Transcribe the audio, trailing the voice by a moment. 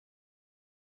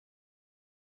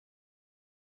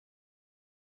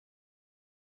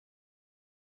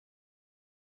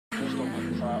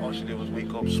all she did was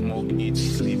wake up, smoke, eat,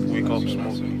 sleep, wake up,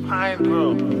 smoke. Fine,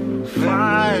 bro.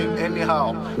 Fine.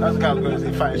 Anyhow, that's the kind of girl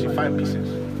they find. She 5 pieces.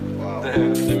 Wow. Let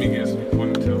me guess.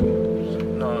 1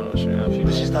 2. No, she have.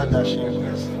 She start that shit.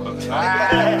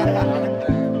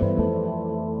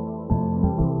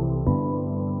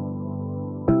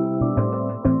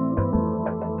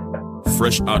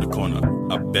 Fresh out the corner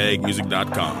at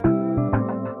bagmusic.com.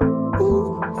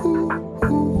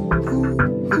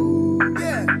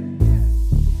 Yeah.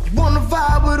 You wanna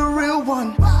vibe with a real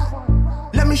one?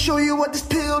 Let me show you what this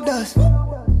pill does.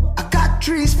 I got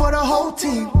trees for the whole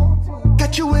team.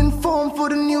 Got you informed for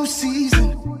the new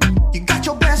season. You got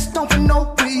your best on for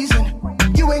no reason.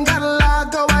 You ain't gotta lie,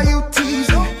 girl, why you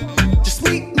teasing? Just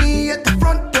meet me at the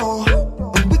front door,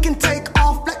 and we can take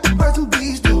off like the birds and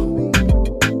bees do.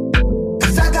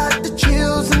 I got the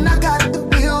chills and I got the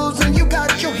bills and you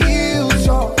got your heels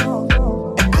on.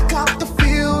 And I got the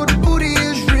feel, the booty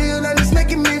is real and it's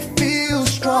making me feel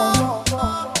strong.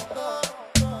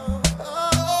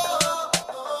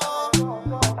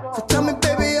 So tell me,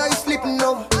 baby, are you sleeping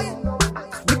over?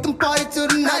 We can party till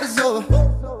the night is over.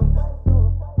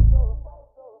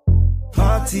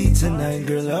 Party tonight,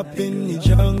 girl, up in the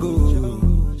jungle.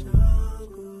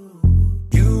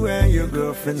 You and your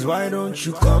girlfriends, why don't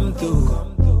you come through?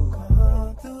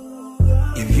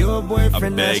 If your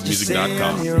boyfriend has to say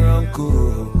I'm your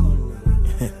uncle,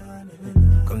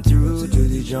 come through to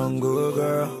the jungle,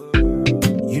 girl.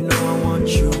 You know I want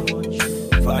you.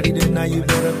 Party tonight, you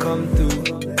better come through.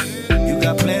 You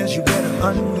got plans, you better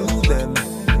undo them.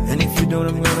 And if you don't,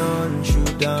 I'm gonna hunt you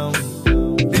down.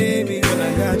 Baby girl,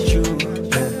 I got you.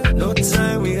 No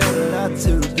time, we got a lot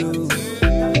to do.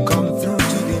 Come through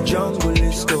to the jungle,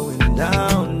 it's going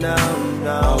down, down,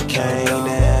 down. Okay,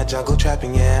 there, jungle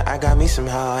trapping, yeah. I got me some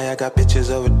high. I got bitches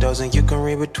overdosing. You can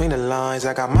read between the lines.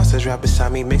 I got monsters right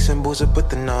beside me, mixing booze up with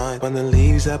the nine. When the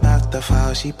leaves about the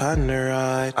file, she on the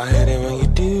ride. I hate it when you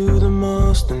do the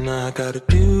most, and I gotta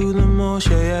do the most,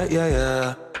 yeah, yeah, yeah,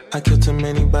 yeah. I killed too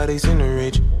many bodies in the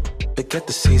ridge. Forget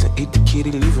the season, eat the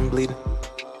kitty, leave him bleeding.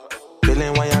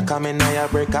 Feeling when you come in, now you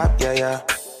break up, yeah, yeah.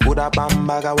 Put a bam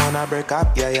bag, I wanna break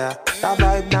up, yeah, yeah. That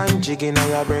vibe done jiggy, now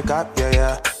you break up, yeah,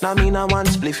 yeah. Now me no one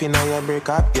spliffy, now you break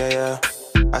up, yeah, yeah.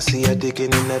 I see you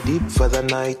digging in the deep for the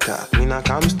night. We not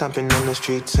come stamping on the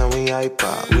streets and we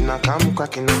hyper. We not come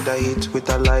cracking up the heat with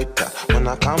a lighter. When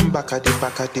I come back at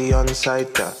the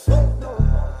on-site.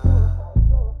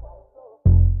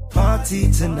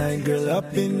 Party tonight, girl,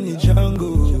 up in the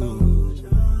jungle.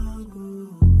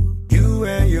 You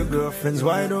and your girlfriends,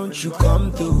 why don't you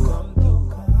come through?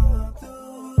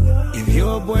 If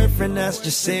your boyfriend asks,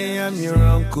 just say I'm your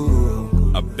uncle.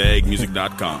 At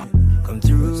bagmusic.com. Come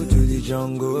through to the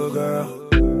jungle, girl.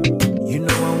 You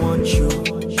know I want you.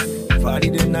 Party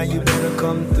tonight, you better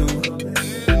come through.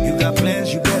 You got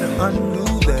plans, you better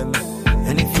undo them.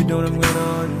 And if you don't, I'm gonna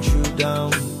hunt you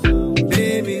down.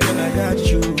 Baby, girl, I got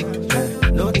you.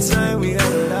 No time, we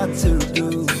got a lot to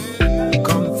do.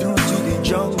 Come through to the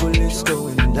jungle, it's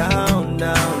going down,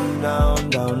 down, down,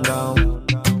 down, down.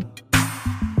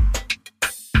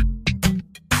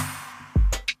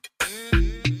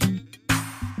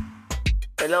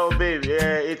 Hello, babe.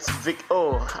 Yeah, it's Vic.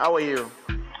 Oh, how are you?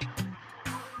 I'm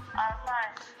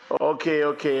fine. Okay.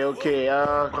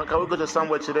 Can we go to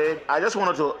somewhere today? I just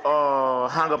wanted to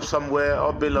hang up somewhere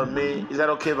or bail on me. Is that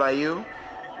okay by you?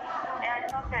 Yeah,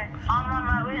 it's okay. I'm on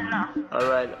my way now. All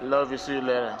right. Love you. See you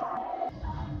later.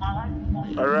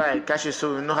 All right. Catch you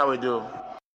soon. You know how we do.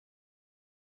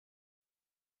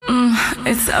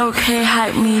 It's okay,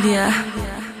 hype media.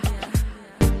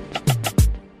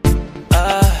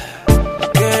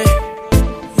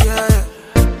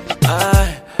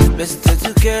 Mr.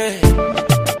 2K.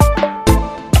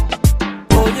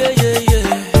 Oh yeah, yeah, yeah.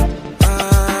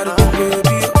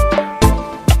 Baby.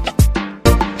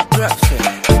 Drop shit.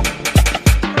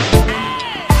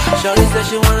 Shawty said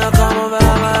she wanna come over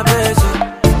my place.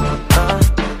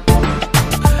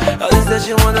 Shawty said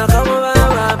she wanna come over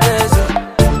my place.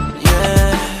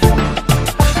 Yeah.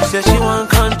 Said she want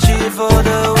country for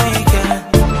the weekend.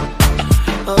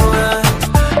 Oh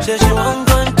yeah. Said she want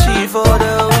country for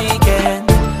the weekend.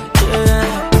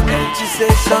 She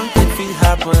said something will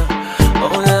happen.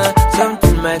 Oh yeah,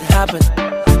 something might happen.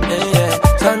 Yeah, yeah,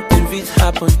 something will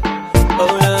happen.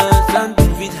 Oh yeah,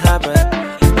 something will happen.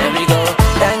 There we go,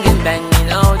 banging,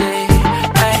 banging all day.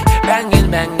 Hey, banging,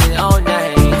 banging all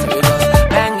night. We go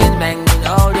banging, banging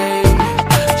all day.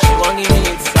 She won't give me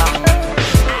a song.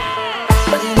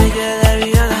 But you make it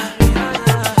Ariana.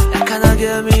 That kind of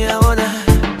girl me I wanna.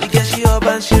 Because she up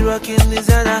and she rocking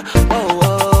designer. Whoa,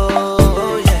 whoa.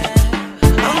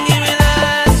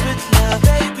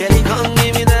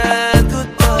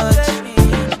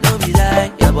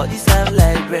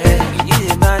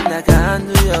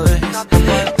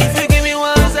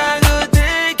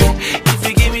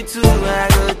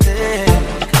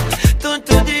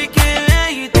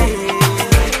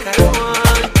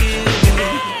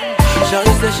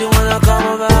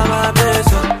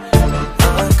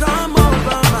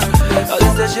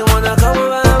 she wanna come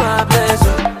over my place.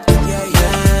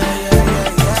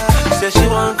 Said she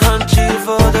want country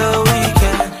for the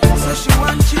weekend. Said she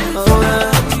want chill for the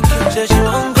weekend. Said she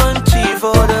want country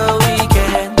for the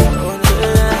weekend.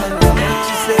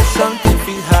 She said something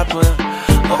will happen.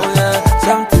 Oh yeah,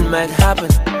 something might happen.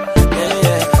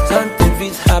 Yeah, something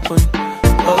will happen.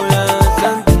 Oh yeah,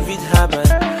 something will happen.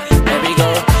 There we go,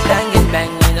 banging,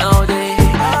 banging all day.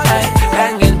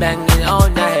 Banging, banging all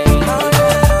night.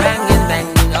 Banging,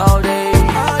 banging all day.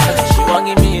 She won't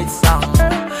give me a song.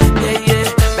 Yeah,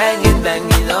 banging,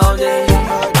 banging all day.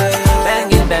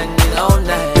 Banging, banging all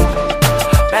night.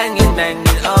 Banging,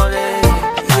 banging all day.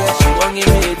 Yeah, she won't give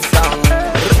me a song.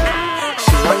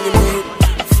 She won't give me it.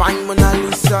 Fine Mona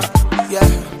Lisa. Yeah.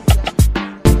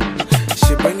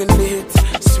 She bringing the hit.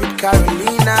 Sweet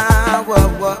Carolina.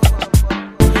 What?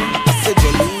 I said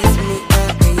you're with me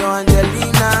and you're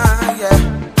Angelina. Yeah.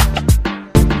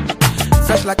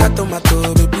 Fresh like a tomato,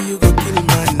 baby, you go kill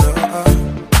my no.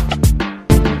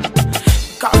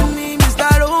 Call me Mr.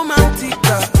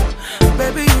 Romantica.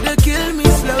 Baby, you dey kill me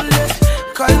slowly.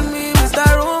 Call me Mr.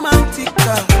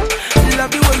 Romantica.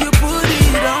 Love you when you put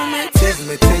it on me.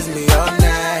 Tease me all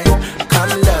night.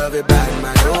 Come love it by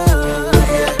my own.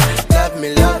 Yeah. Love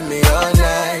me all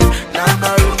night. Now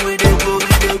my room we dey go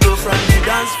from the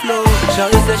dance floor.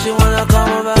 Shawty said she wanna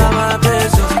come over my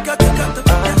place. She got to come.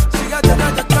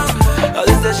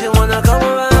 Shawty said she wanna come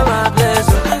over my place.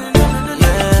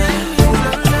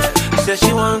 Yeah. Said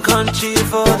she want country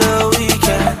for the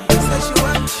weekend. Said she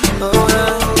want you. Oh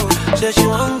yeah. Said she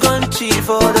want country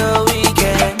for the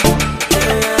weekend.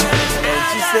 Yeah. And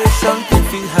she said something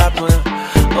will happen.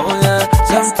 Oh yeah,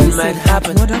 something might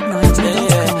happen.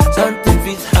 Yeah, something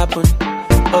will happen.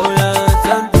 Oh yeah,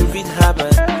 something will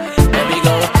happen. There we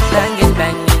go, banging,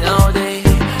 banging all day.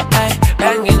 Ay,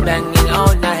 banging, banging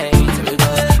all night. There we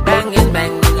go, banging,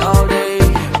 banging all day.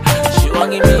 She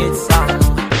won't give me a song.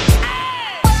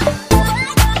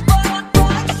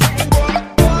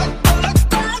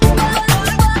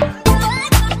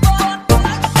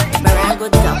 Marango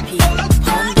Duppy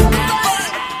on the mix.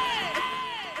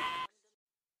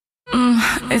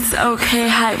 It's okay,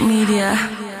 hype media.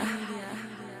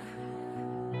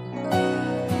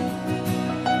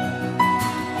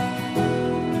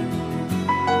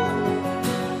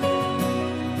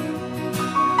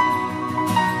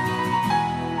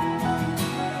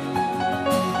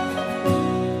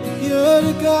 You're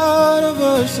the God of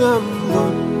awesome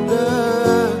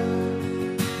wonder.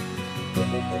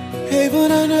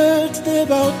 Heaven and earth, they're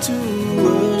about to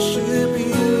worship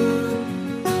you.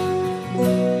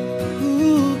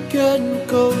 Who can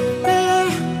compare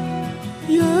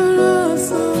your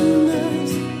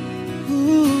awesomeness?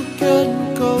 Who can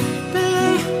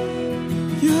compare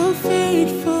your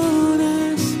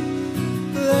faithfulness?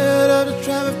 Lion of the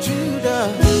tribe of Judah,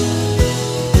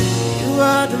 you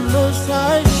are the most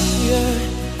high, yeah,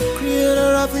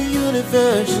 creator of the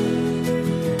universe.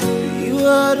 You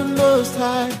are the most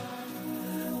high.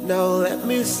 Now let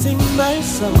me sing my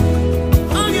song.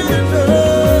 I'm gonna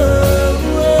love.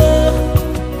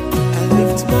 I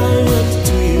lift my hands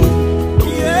to you.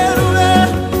 Yeah,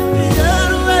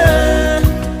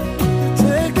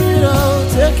 take it all,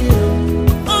 take it all.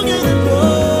 I'm gonna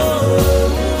love.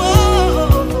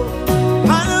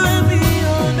 Hallowed be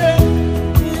your name.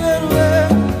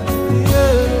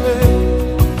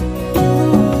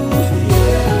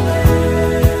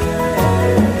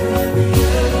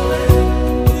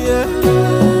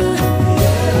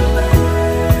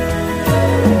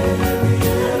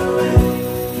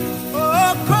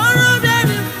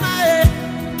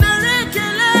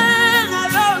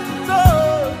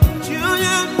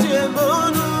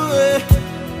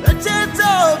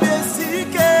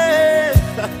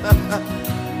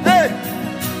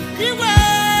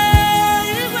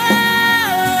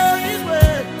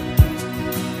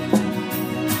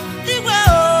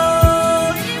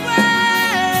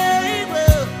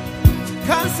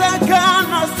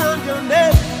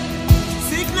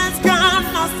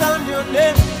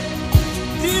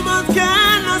 Demons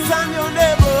cannot stand your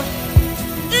neighbor.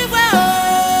 Iwe,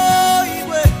 oh,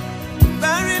 Iwe.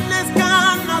 Barrenness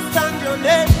cannot stand your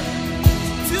name.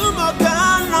 Tumor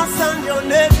cannot stand your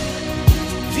name.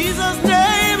 Jesus'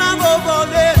 name above all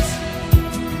names.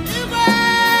 Iwe,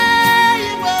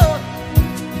 Iwe.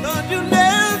 Lord, you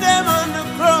nailed them on the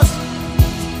cross,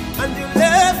 and you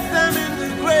left them in the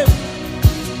grave.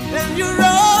 Then you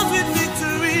rose with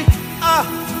victory.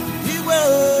 Iwe,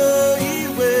 oh,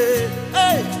 Iwe.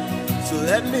 Hey, so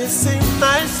let me sing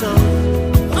my song.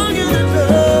 I'm gonna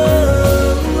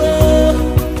love.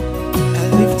 I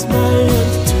lift my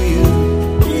hands to you.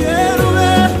 Yeah,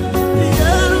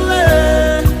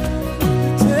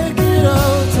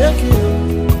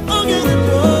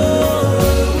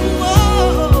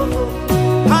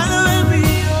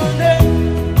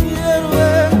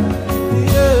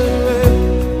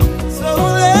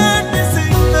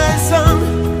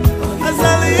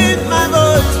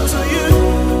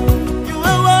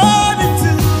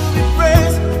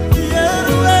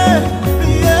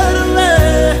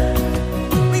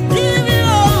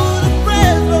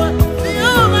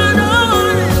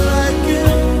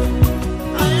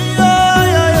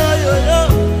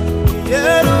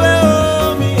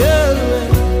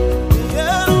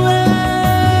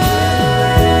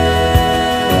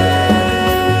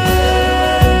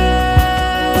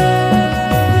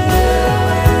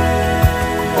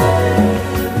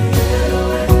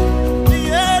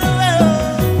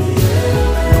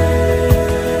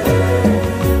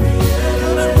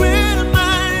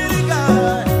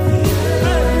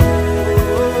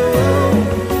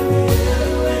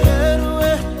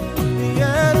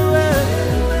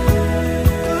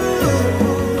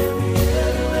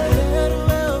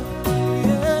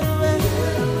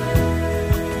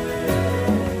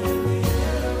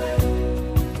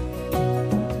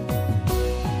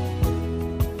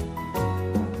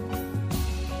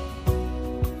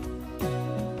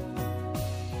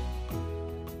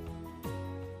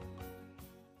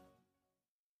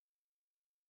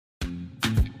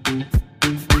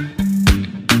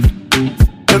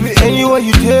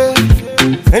 you did,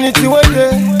 anything where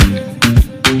there,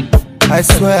 I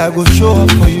swear I go show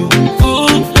up for you.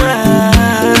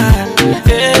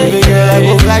 Baby girl, I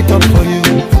go light up for you.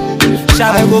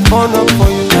 I go burn up for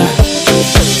you.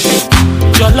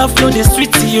 Your love flow the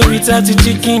sweet to you without the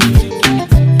chicken.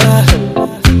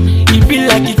 It be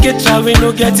like a caterer we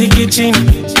no get a kitchen.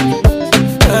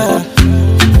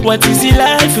 What is the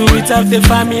life without the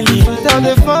family? Without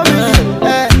the family,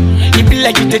 it be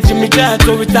like you take Jimmy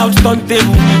Carter without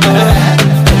turntable.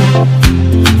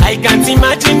 I can't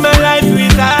imagine my life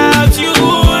without you.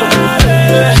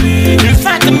 In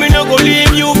fact, me no go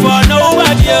leave you for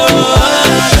nobody.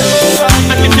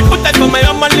 And if you put that for my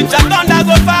own money, I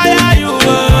go fire you.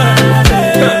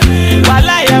 While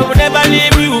I will never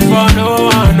leave you for no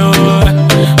one.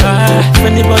 If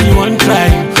anybody want try,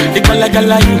 they call like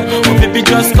you. Oh baby,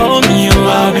 just call me, oh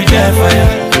I'll be there for you.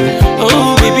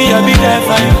 Oh baby, I'll be there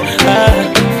for you.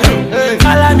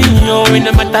 Follow me, oh, it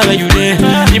no matter where you there.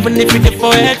 Even if it's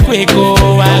for earthquake,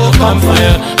 oh, I'll come for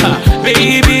you.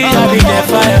 Baby, I'll be there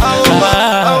for you.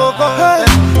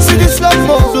 See this love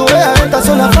move, the way I enter,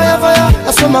 so na fire, fire.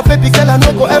 I saw my baby girl, I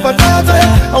no go ever tire.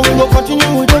 And we go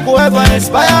continue, we don't go ever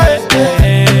expire.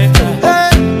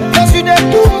 Cause you there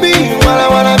to me,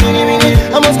 wanna mini.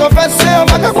 I must confess, say I'm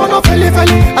back for no feli.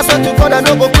 I swear to God, I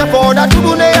no go care for that to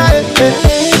do.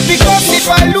 Because if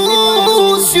I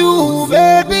lose you,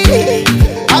 baby,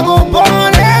 I go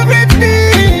burn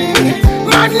everything.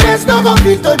 Madness never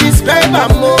fit to describe a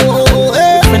more.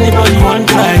 If anybody want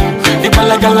try, they call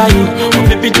like you. Oh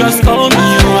baby, just call me,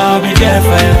 oh I'll be there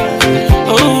for you.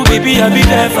 Oh baby, I'll be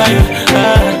there for you.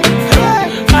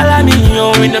 Follow me,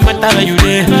 oh, it no matter where you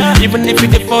there. Even if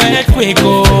it's for earthquake,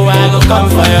 oh, I go come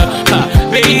for you.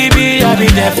 Baby, I'll be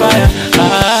there for you.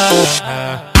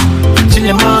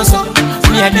 Chillin' monster,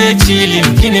 me a day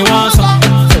chillin', Guinea wants some.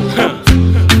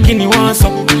 Guinea wants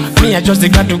some. Me, I just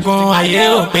got to go, I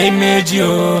pay made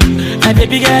you. And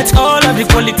baby gets all of the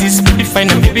qualities, baby fine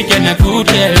and baby get a good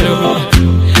girl.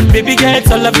 Baby gets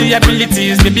all of the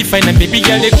abilities, baby fine and baby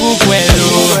girl they cook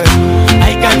well.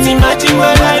 I can't imagine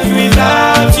my life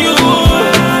without you.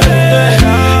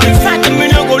 In fact, I'm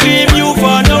not gonna leave you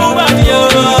for nobody.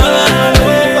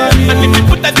 And if you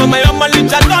put that for my own money,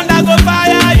 I don't go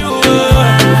fire you.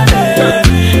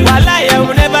 While I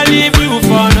will never leave you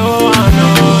for no one.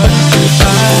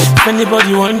 If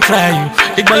anybody want try you,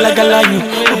 they go like you.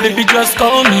 Oh baby, just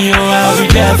call me, oh I'll be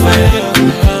there for you.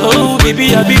 Oh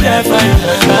baby, I'll be there for you.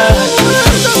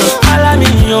 Follow me,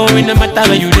 oh, it no matter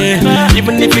where you there.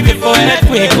 Even if it's for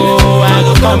earthquake, oh, I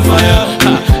go come for you.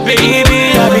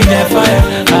 Baby, I'll be there for you.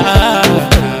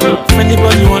 If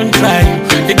anybody want try you,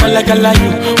 they go like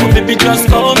you. Oh baby, just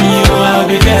call me, oh I'll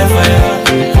be there for you.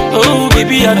 Oh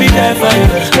baby, I'll be there for you.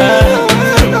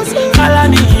 Follow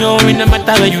me, oh, it no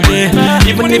matter where you there.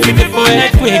 Even if it's for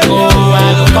earthquake, oh,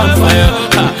 I go come for you.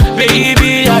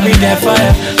 Baby, I'll be there for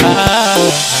you.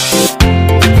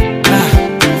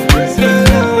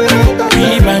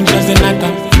 Just a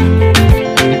matter.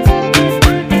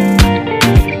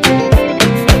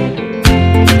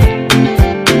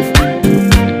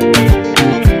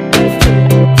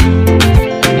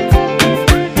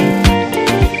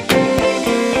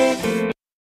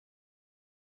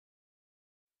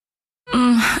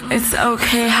 It's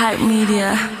okay, Hype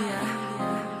Media.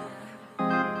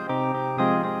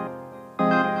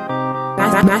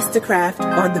 Mastercraft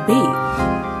on the beat.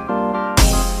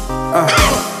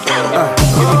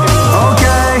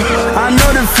 Okay, I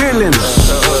know the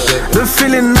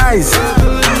feeling nice.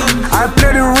 I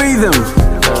play the rhythm,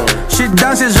 she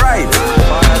dances right.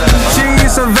 She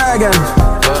is a vegan,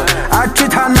 I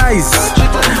treat her nice,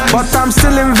 but I'm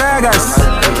still in Vegas.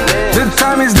 The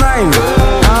time is 9.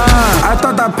 I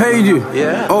thought I paid you.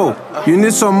 Oh, you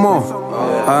need some more.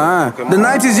 The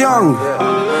night is young,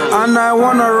 and I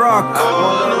wanna rock.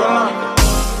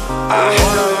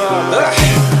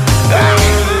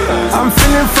 I'm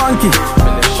feeling funky,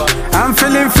 I'm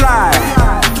feeling fly.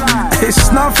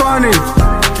 It's not funny,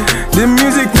 the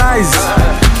music nice.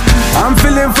 I'm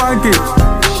feeling funky,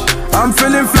 I'm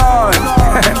feeling fly.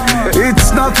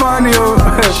 It's not funny, oh.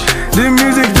 The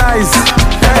music nice.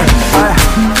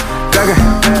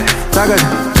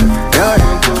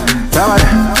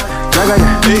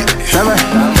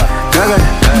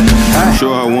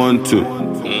 Sure I want to,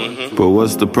 but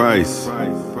what's the price?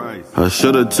 I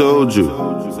should've told you,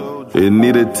 it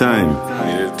needed time.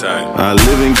 I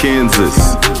live in Kansas,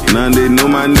 now they know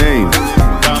my name.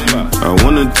 I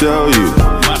wanna tell you,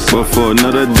 but for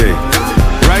another day.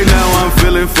 Right now I'm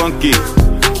feeling funky,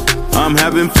 I'm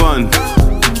having fun.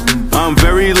 I'm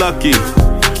very lucky,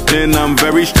 and I'm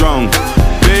very strong.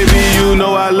 Baby, you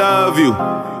know I love you,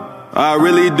 I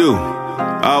really do.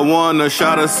 I want a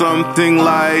shot of something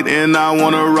light and I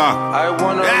wanna rock. I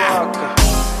wanna rock.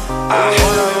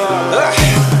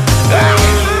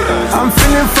 I'm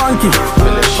feeling funky.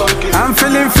 I'm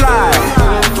feeling fly.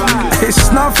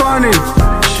 It's not funny.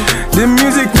 The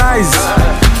music nice.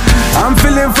 I'm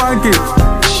feeling funky.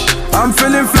 I'm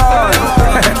feeling fly.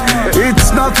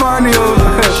 It's not funny. Oh.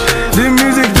 The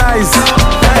music nice.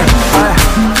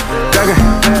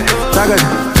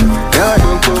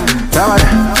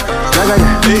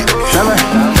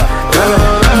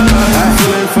 I'm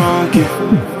feeling funky.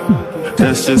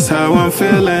 That's just how I'm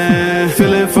feeling.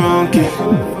 Feeling funky.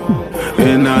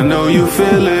 And I know you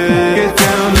feel it. Get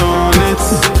down on it.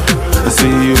 I see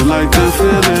you like the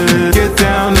feeling. Get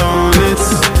down on it.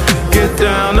 Get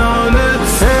down on it.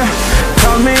 Hey,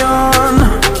 turn me on.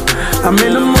 I'm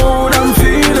in the mood, I'm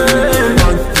feeling.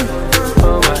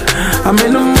 I'm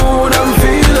in the mood, I'm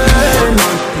feeling.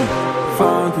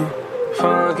 Funky,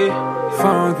 funky,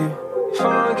 funky,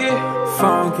 funky,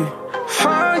 funky,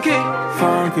 funky,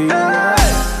 funky.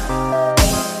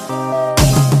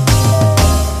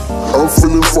 I'm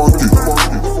feeling funky.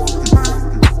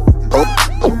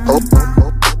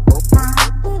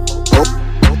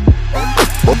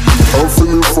 I'm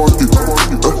feeling funky.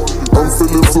 I'm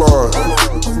feeling fly.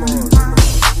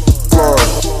 Fly.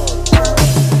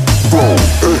 Flow.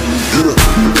 Hey, get it.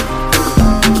 Hey, get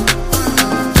it.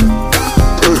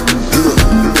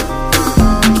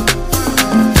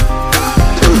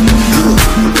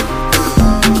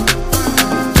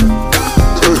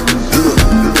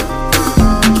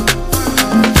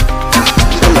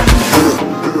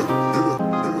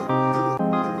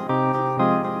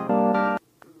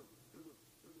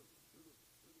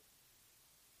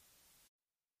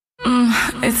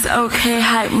 It's okay,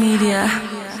 hype media.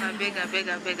 I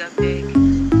beg.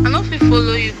 I know if you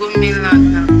follow you go mainland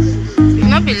now. If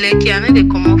not be lucky, I know they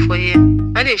come out for here.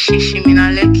 Now they shishi me na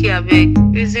lucky, I beg.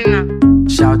 Reason now.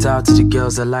 Shout out to the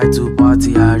girls that like to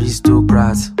party,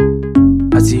 aristocrats.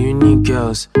 As the unique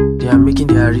girls, they are making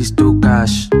the aristo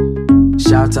cash.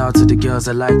 Shout out to the girls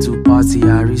that like to party,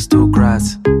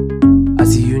 aristocrats.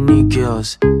 As the unique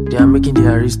girls, they are making the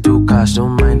aristo cash.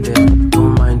 Don't mind them,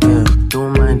 don't mind them,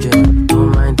 don't mind them,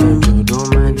 don't mind them, Joe. Don't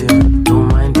mind them, don't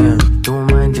mind them, don't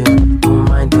mind them, don't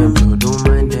mind them, Joe. Don't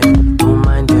mind them, don't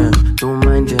mind them, don't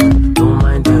mind them, don't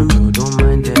mind them, Joe. Don't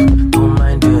mind them, don't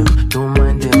mind them, don't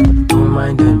mind them, don't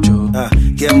mind them, Joe.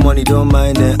 Get money, don't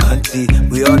mind them, auntie.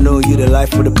 We all know you the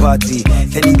life of the party.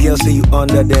 Any girl say you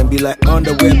under them, be like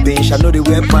underwear bench. I know they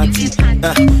wear panty.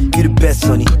 You the best,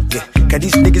 honey. Yeah. Can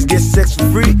these niggas get sex for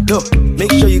free? No.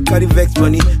 Make sure you carry vex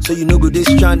money, so you know go this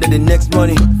stranded the next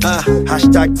money.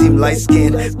 Hashtag team light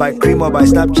skin, by cream or by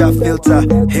Snapchat filter.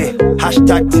 Hey,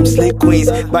 hashtag team slay queens,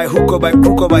 by hook or by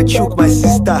crook or by choke, my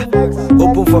sister.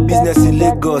 Open for business in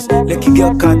Lagos. Lucky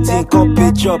girl canteen, come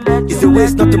pitch up. It's a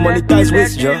waste not to monetize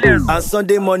waste, yo. And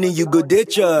Sunday morning you go day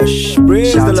church.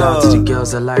 Praise Shout the Lord. out to the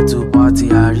girls that like to party,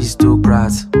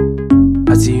 aristocrats.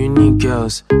 As the unique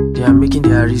girls, they are making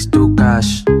the aristo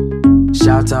cash.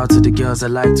 Shout out to the girls that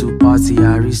like to party,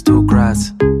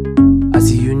 aristocrats. As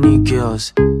the unique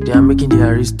girls, they are making the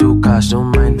aristo cash.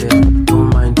 Don't mind them, don't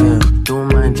mind them,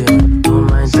 don't mind them, don't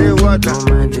mind them, don't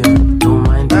mind them, don't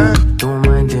mind them, don't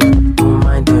mind them, don't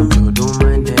mind them, don't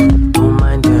mind them, don't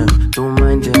mind them, don't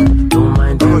mind them, don't mind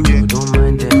them, don't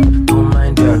mind them, don't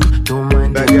mind them, don't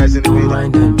mind them, don't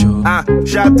mind them,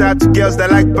 Shout out to girls that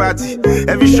like party.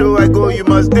 Every show I go, you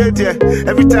must date, yeah.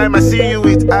 Every time I see you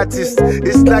with artists,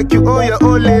 it's like you own your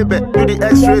own label. Do the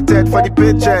X-rated for the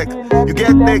paycheck. You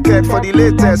get naked for the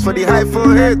latest, for the high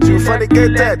forehead, you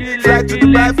fornicated. Fly to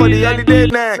Dubai for the holiday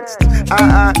next.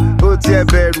 Otie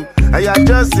Beru, and you are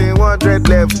just in 100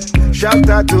 level. Shout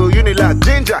out to Unilag,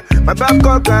 Ginger, my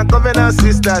Babcock and Covenant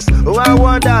sisters. Oh, I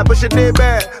wonder, but she dey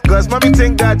bad. Cause mommy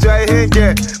think that you're a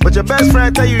angel. But your best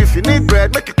friend tell you if you need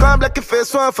bread, make you come like a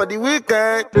face one for the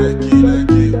weekend.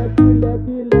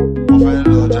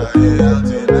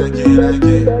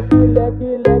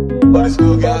 All these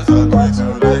cool girls are going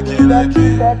to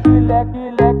lucky.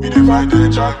 We define the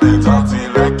track, they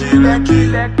talking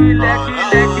lucky.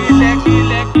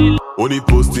 Only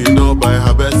posting up by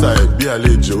her bedside. Be a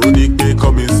lejo, only pay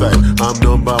come inside. I'm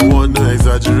number one, no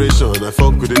exaggeration. I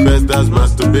fuck with the best, that's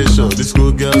masturbation. These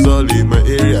school girls all in my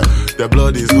area. Their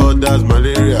blood is hot, that's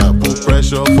malaria. Put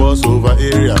pressure, force over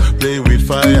area. Playing with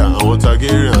fire, I want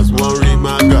Targaryens. One ring,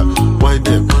 maga, wind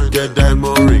them. Get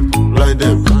diamond ring, blind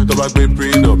them. Tobacco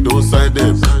prenup, don't sign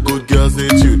them. Good girls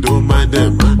hate you, don't mind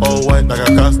them. All white like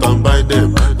a cast and bind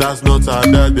them. That's not how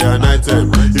that they are an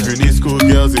item. If you need school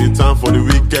girls in town for the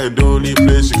weekend, the only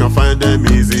place you can find them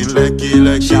is in Lekki.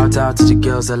 like Shout out to the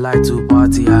girls that like to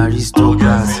party,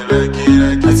 aristocrats.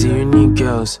 I see unique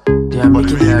girls, they are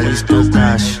making the aristo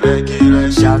cash.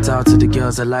 Shout out to the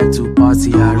girls that like to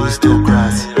party,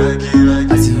 aristocrats.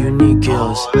 I see unique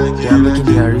girls, they are making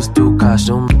the aristo cash.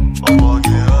 Don't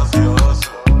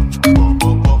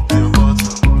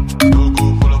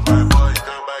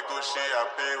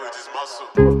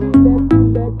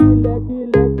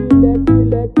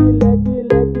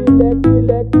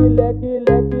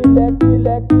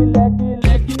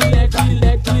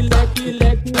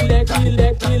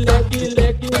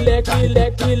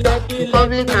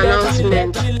Public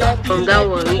announcement from that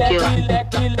worry girl.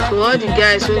 To all the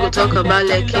guys who go talk about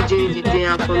Lekki during the day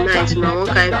and for night, now one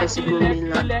kind person go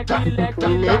mainland.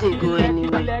 We never go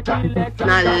anywhere.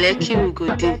 Now Lekki we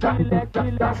go there.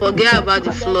 Forget about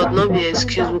the flood, not be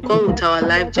excuse. We come with our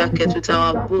life jacket, with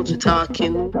our boat, with our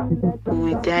canoe. We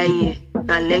will die here.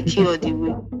 Now Lekki all the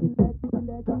way.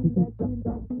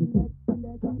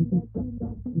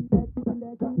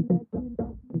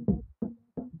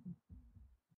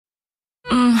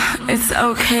 It's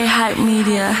okay, hype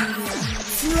media.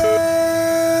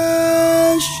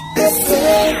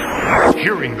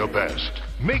 Hearing the best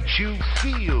makes you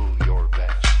feel your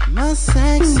best. My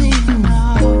sexy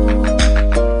now.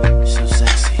 So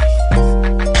sexy.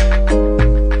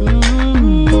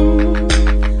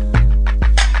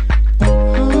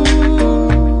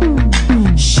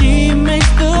 She makes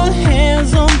the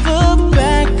hands on the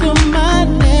back of my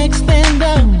neck stand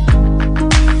up.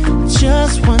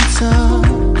 Just one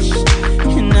touch,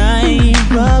 and I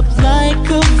erupt like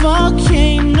a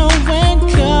volcano and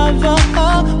cover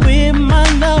up with my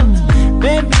love.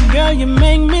 Baby girl, you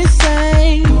make me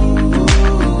say,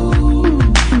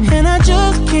 and I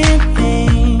just can't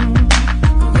think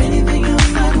of anything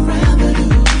else I'd rather do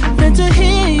than to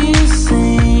hear you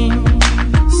sing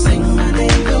my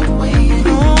name the way you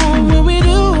do. When we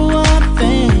do our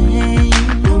thing,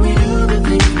 when we do the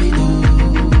things we do.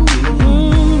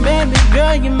 Baby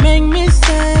girl, you make me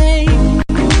say,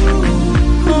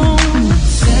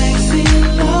 sexy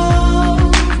love,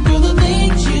 girl, the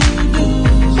things you do.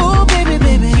 Oh, baby,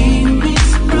 baby, keep me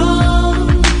strong,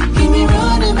 keep me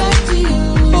running back to you.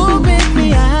 Oh,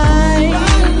 baby, I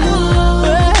love,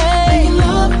 make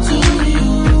love to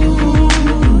you.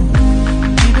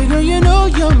 Baby girl, you know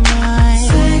you're my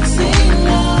sexy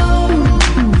love.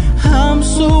 I'm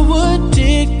so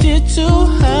addicted to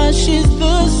her, she's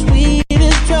the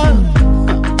sweetest drug.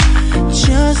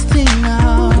 Just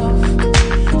enough,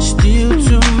 still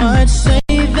too much. Say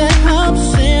that I'm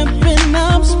simping,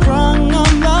 I'm sprung,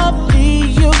 I'm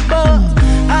lovely above.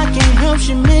 I can't help,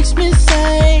 she makes me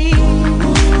say,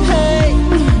 hey,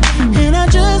 and I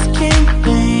just can't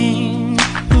think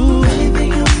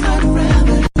anything else I'd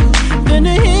rather do than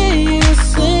to hear you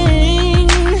sing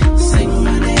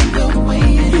my name the way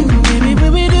you do. Baby,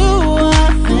 when we do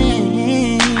our thing,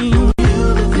 we do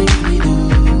the things we do.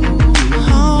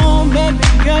 Oh, baby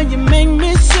girl, you make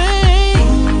me sing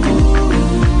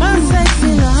my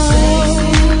sexy love.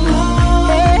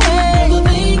 Hey, hey, the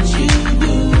things you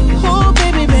do. Oh,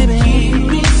 baby, baby, keep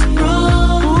me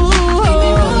strong, keep me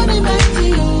running back to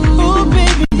you. Oh,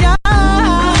 baby, I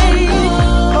make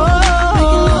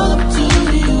love to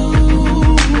you.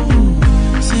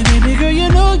 Say, baby girl, you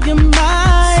know you're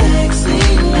my sexy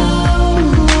love.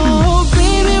 Oh,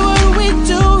 baby, what we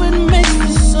do, it makes the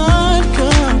sun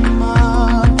come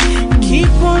up.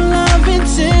 Keep on loving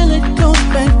till it goes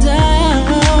back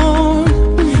down.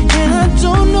 And I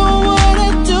don't know what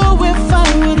I'd do if I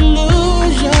would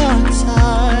lose your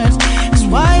touch. That's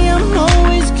why I'm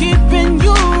always keeping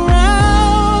you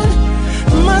around,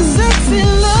 my sexy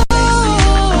love.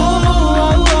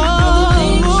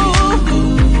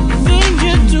 Things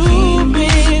you do,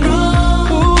 baby.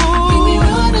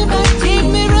 Keep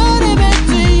me running back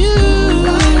to you.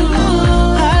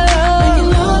 I love making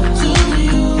love to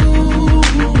you.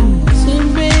 Say,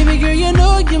 baby girl, you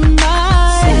know you're my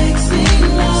sexy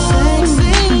love.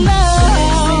 Sexy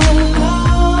love,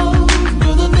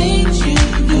 girl, the things you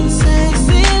do.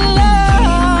 Sexy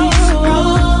love,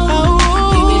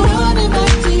 keep me running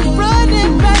back to you.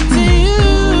 Running back to you.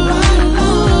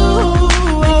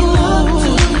 Making love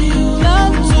to you.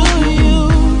 Love to you,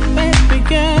 baby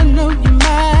girl, know you're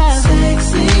my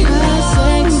sexy love.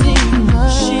 Sexy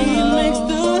love. She makes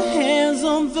the hands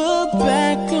on the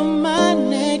back of my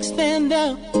neck stand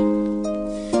out.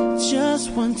 Just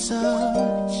one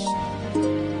touch.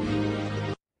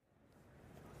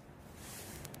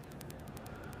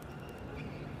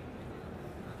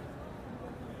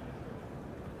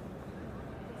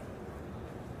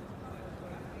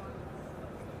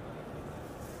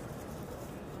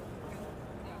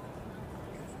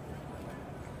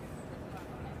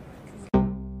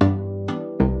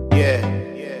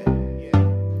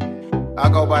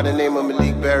 go by the name of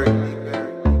Malik Berry,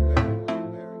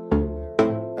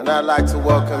 and I'd like to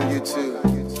welcome you to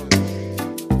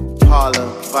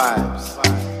Harlem Vibes,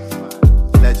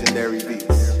 Legendary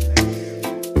Beats.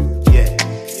 Yeah.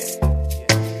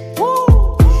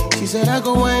 Woo! She said I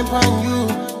go wine pon you.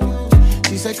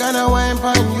 She said can I wine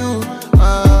pon you?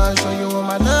 Show you what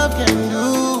my love can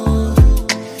do.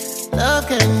 Love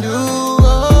can do.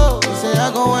 Oh, she said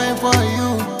I go wine for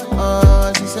you.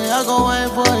 She said I go wine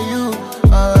for you.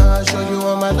 Show you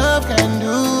what my love can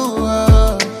do.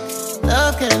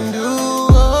 Love can do.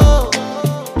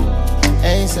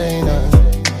 Ain't saying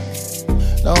nothing.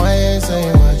 No, I ain't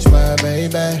saying much, my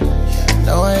baby.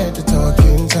 No, I ain't the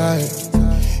talking type.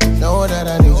 You know that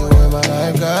I need you in my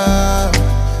life, girl.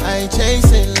 I ain't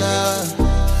chasing love.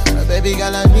 Baby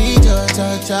girl, I need your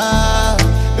touch.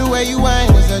 The way you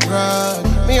whine is a drug.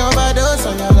 Me overdose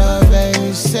on your love,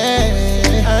 baby.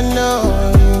 Say, I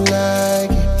know you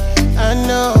like it. I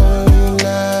know you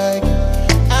like it.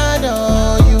 I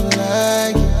know you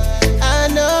like it. I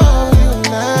know you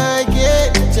like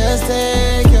it. Just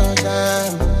take your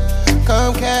time.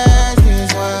 Come catch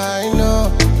this wine.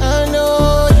 I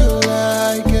know you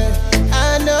like it.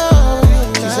 I know you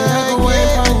like it. She said I can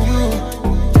wine on you.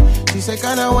 She said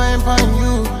can I wine on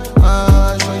you?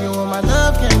 Show you what my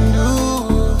love can do.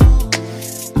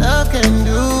 Love can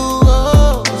do.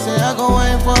 Oh, she say I go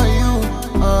wine for you.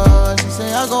 She say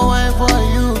I go wine for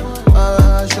you.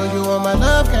 Show you what my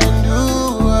love can do.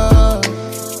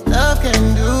 Love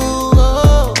can do.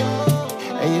 Oh.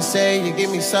 And you say you give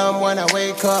me some when I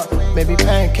wake up. Maybe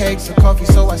pancakes or coffee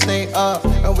so I stay up.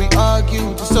 And we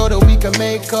argue just so that we can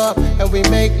make up. And we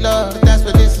make love, that's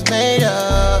what this is made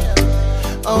of.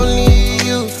 Only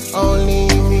you, only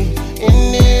me.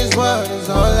 In this world is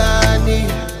all I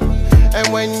need. And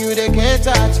when you they get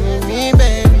touch with me,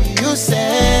 baby, you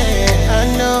say I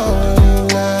know you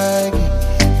like it.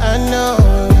 I know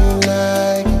you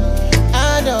like it.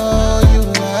 I know you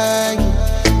like it.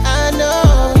 I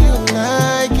know you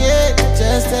like it.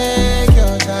 Just take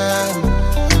your time.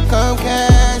 Come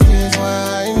catch this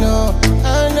wine.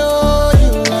 I know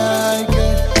you like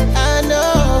it. I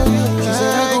know you like it. She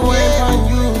said I can wine on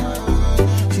you.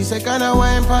 She said can I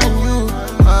wine on you?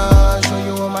 Show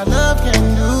you what my love can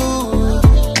do.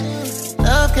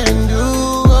 Love can do.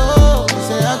 Oh, she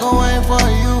say I go wine for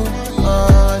you.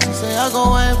 She say I go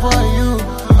wine for you.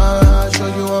 Show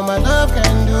you what my love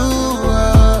can do.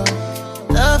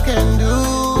 Love can do.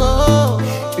 Oh,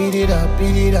 beat it up,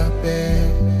 babe.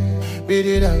 Beat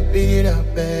it up,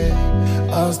 babe.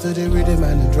 Bounce to the rhythm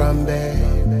and the drum,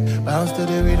 babe. Bounce to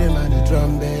the rhythm and the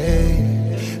drum,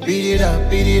 babe. Beat it up,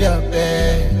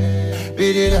 babe.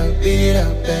 Beat it up,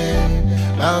 babe.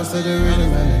 Bounce to the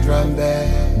rhythm and the drum,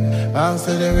 babe. Bounce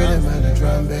to the rhythm and the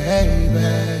drum,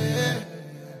 baby.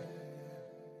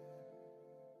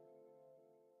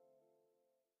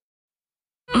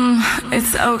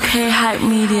 It's okay, hype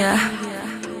media.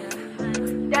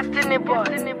 Destiny boy.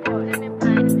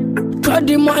 Got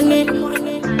the money,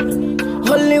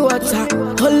 holy water,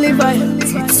 holy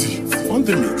vibe. On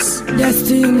the mix.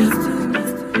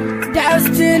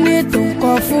 Destiny to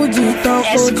call Fuji, to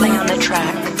Play on the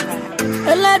track.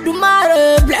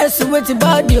 Eledumare bless you with your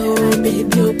body, oh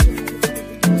baby.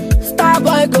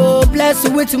 Starboy go bless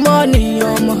you with your money,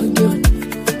 oh my God.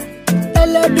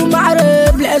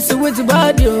 Eledumare bless you with your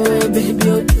body, oh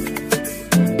baby.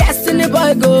 Destiny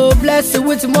boy go bless you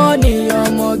with your money, oh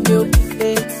my God.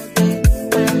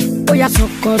 Oh yeah,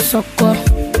 soko,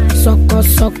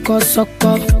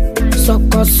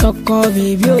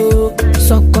 baby, oh.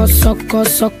 Soko.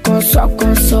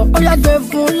 Oh yeah, give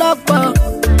fun lọ́pọ̀,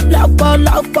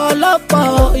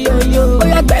 yo. Oh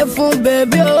yeah, give fun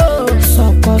baby, oh.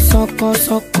 Soko.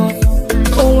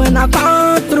 Oh when I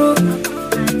come through,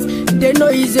 they know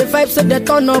it's a vibe, so they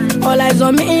turn up. All eyes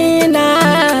on me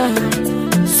now.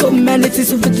 So many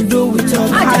things for to do with your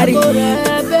body,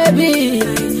 baby.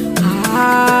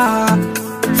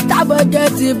 Starboy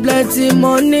getting plenty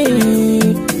money.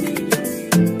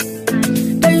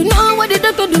 And you know what they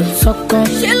do? Sucker.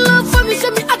 She love for me,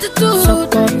 show me attitude.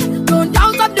 Sucker. Don't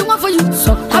doubt I'm the one for you.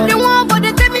 Sucker. I'm the one, but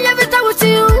they tell me every time we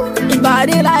see you. Your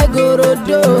body like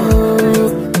Gorodo.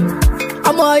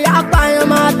 I'm a yak,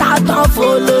 I'm a tata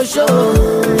follow show.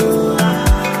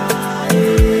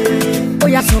 Oh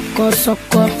yeah, sucker.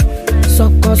 Soko,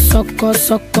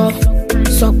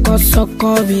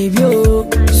 baby, oh.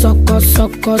 Soko.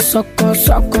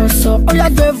 Oh yeah,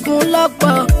 give fun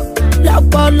lọ́pọ̀.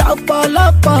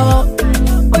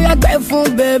 Oh yeah, give fun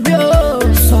baby, oh.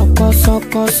 Soko.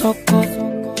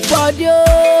 Body,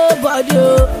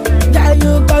 oh. Can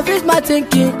you confuse my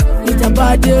thinking? It's a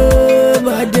body, oh.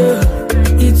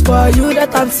 It's for you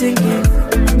that I'm singing.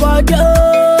 body,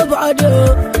 oh, body,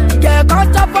 oh. Girl,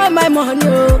 can't chop on my money,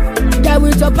 oh. Girl,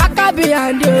 with your packer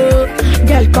behind you.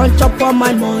 Girl, can't chop on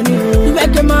my money, oh. You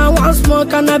make a man want smoke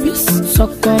cannabis.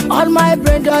 Suck up. All my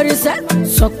brain dirty set.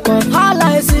 Suck up. All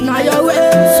I see now your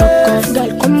way. Suck up.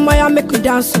 Girl, come by and make me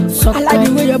dance. Suck up. I like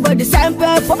the way your body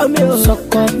sample for me, oh.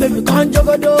 Suck up. Baby, can't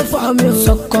juggle do for me, oh.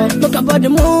 Suck up. Look at body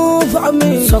move for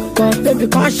me. Suck up. Baby,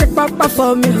 can't shake papa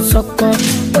for me, oh. Suck up.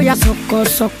 Oh yeah, suck up,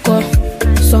 suck up.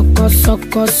 Suck up,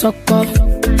 suck up, suck up.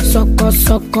 Sucko,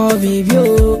 sucko, baby,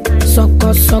 oh.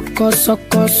 Sucko, sucko,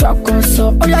 sucko, sucko,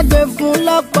 sucko. Oh, yeah, give fun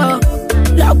lopo,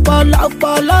 lopo,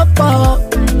 lopo, lopo.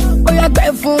 Oh, yeah,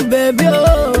 give fun, baby,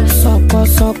 oh. Sucko,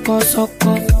 sucko,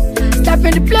 sucko. Step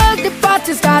in the place, the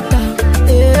party scatter.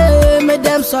 Yeah, make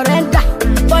them surrender.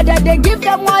 But then they give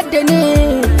them what they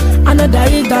need. Another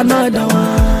hit, another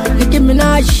one. Nicki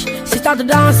Minaj, she start to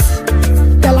dance.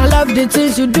 Girl, I love the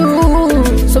things you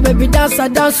do. So baby, dance, I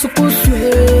dance so cool.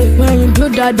 When you do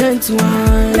that dance one,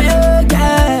 yeah,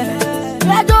 yeah.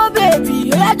 Yeah, do baby,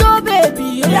 yeah, do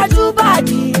baby, yeah, do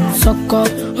body. Suck up,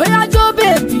 yeah, do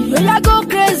baby, yeah, go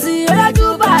crazy, yeah,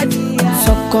 do body.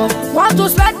 Suck up, want to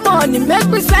spend money, make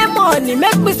me spend money,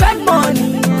 make me spend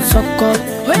money. Suck up,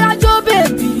 yeah, do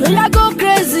baby, yeah, go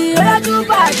crazy, yeah, do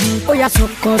body. Oh yeah,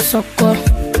 suck up, suck up,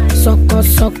 suck up,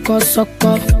 suck up, suck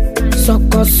up.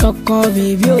 Sucko, sucko,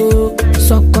 baby, oh.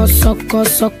 Sucko, sucko,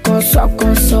 sucko,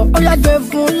 sucko, sucko. Oh, yeah, give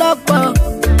fun lopo,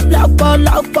 lopo,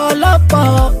 lopo, lopo.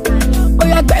 Oh,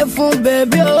 yeah, give fun,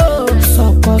 baby, oh.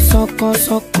 Sucko, sucko,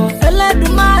 sucko.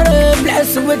 Eledumare,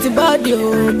 bless you with your body,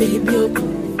 oh, baby, oh.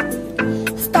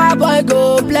 Starboy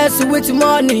go, bless you with your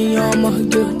money, oh, my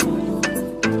girl.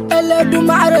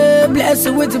 Eledumare, bless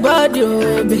you with your body,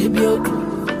 oh, baby,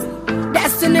 oh.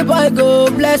 Destiny boy go,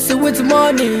 bless you with your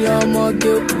money, oh, my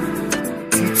girl.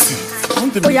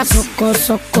 Oh yeah, sucko,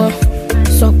 sucko,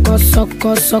 sucko,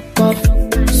 sucko, sucko,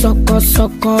 sucko,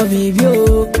 sucko, baby,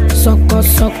 oh. Sucko,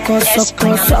 sucko,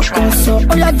 sucko, sucko, sucko.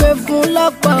 Oh yeah, give fun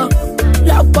lopo,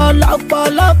 lopo, lopo,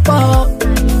 lopo.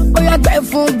 Oh yeah, give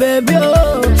fun, baby,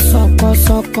 oh. Sucko,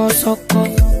 sucko, sucko.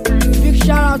 Big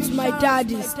shout out to my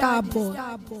daddy, Starboy.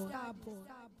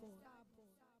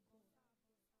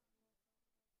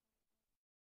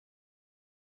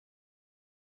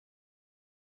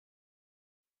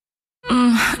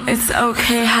 It's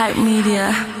okay, hype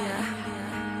media.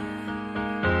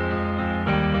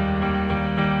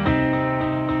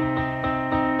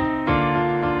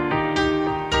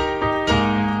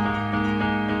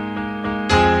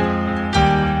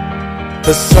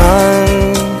 The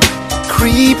sun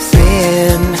creeps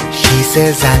in. She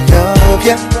says I love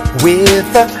you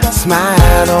with a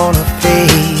smile on her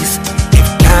face. If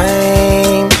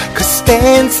time could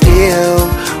stand still,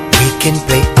 we can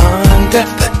play under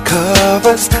the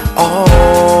covers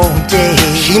all day.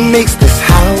 She makes this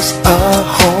house a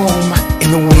home.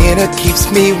 In the winter keeps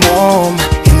me warm.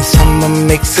 In the summer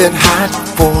makes it hot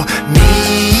for me.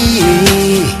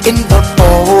 In the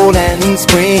fall and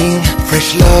spring,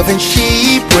 fresh loving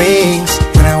she brings.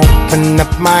 When I open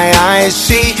up my eyes,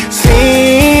 she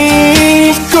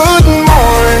sings. Good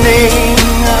morning.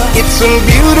 It's a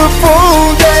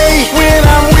beautiful day when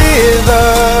I'm with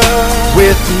her.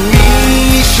 With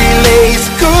me she lays.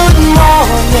 Good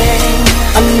morning.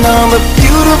 Another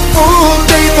beautiful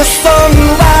day. The sun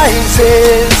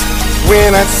rises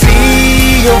when I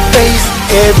see your face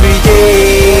every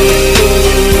day.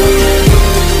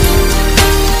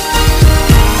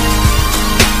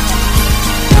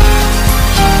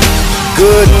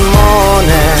 Good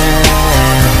morning.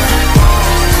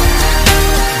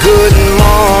 Good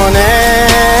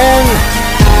morning.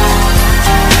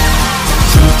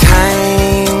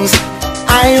 Sometimes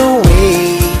I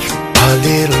awake a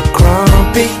little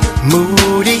grumpy,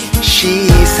 moody. She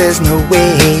says no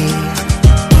way,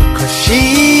 'cause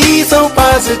she's so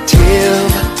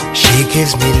positive. She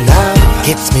gives me love,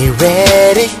 gets me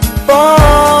ready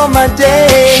for my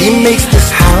day. She makes this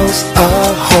house a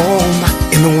home.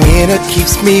 In the winter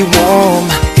keeps me warm.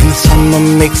 In the summer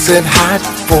makes it hot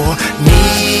for me.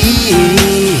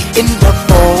 In the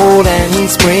fall and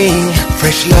spring,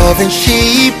 fresh loving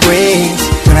she brings.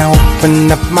 When I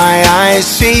open up my eyes,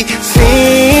 she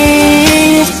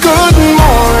sings. Good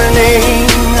morning.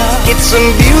 It's a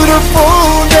beautiful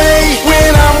day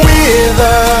when I'm with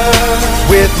her.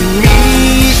 With me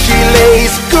she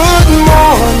lays. Good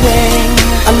morning.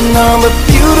 Another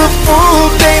beautiful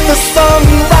day. The sun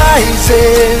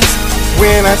rises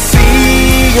when I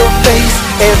see your face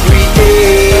every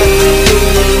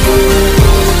day.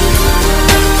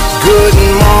 Good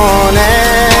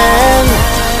morning.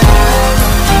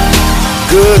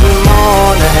 Good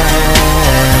morning.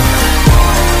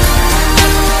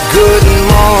 Good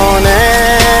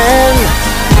morning.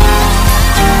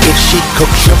 She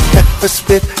cooks your breakfast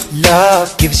with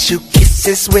love, gives you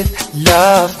kisses with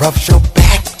love, rubs your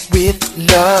back with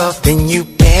love. Then you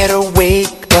better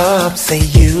wake up, say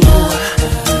you.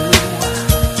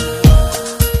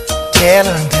 Tell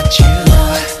her that you.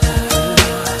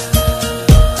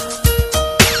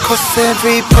 'Cause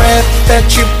every breath that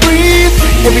you breathe,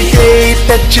 every day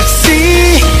that you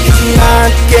see, is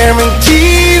not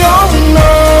guaranteed, oh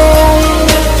no.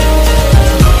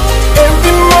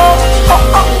 Every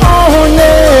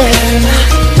morning,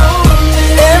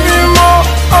 every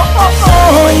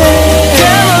morning,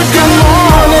 tell her good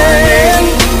morning.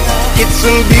 It's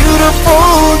a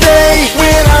beautiful day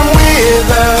when I'm with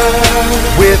her.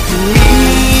 With me,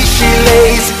 she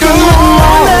lays good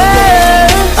morning.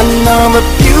 Another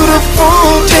beautiful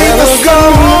day will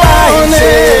come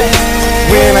rising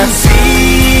when I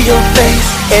see your face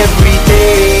every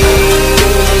day.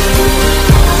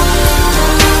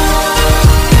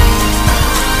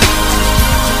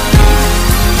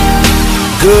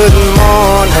 Good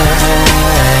morning,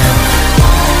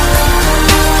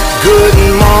 good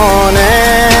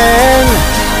morning,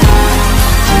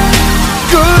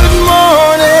 good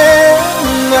morning.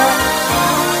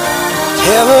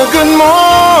 Have a good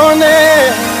morning,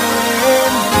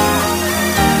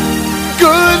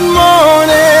 good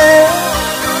morning.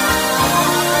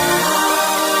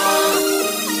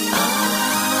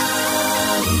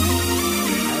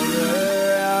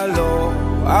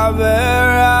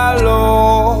 Abẹ́rẹ́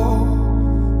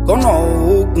kọ́nà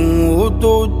ogun ó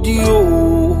tó dí o.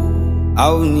 A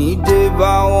ò ní dé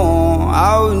bá wọn, a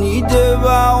ò ní dé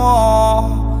bá wọn.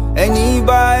 Ẹni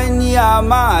bá ẹni a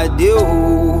máa dé o.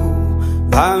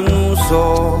 Bánú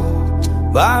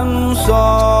sọ,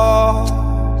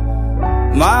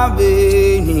 má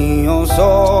bènìyàn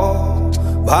sọ.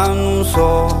 Bánú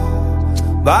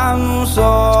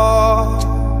sọ,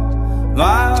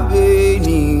 má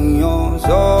bènìyàn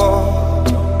sọ.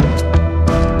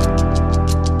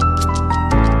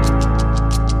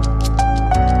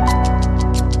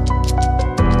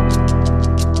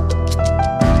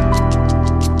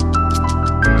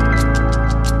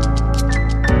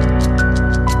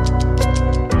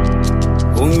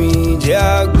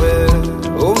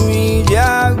 Omijé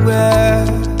àgbẹ̀,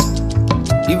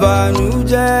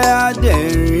 ìbànújẹ́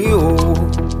adẹ̀rín o.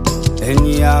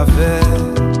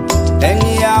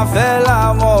 Ẹni afẹ́ la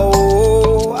mọ̀ o,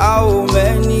 a ò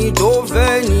mẹ́ni tó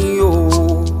fẹ́ ni o.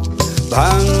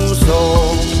 Bánú sọ,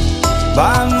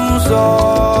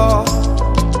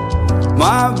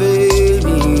 má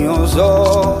bènìyàn sọ.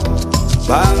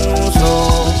 Bánú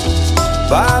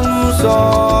sọ,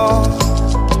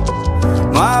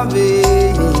 má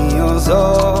bènìyàn sọ.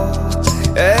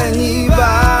 Ẹni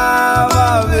bá má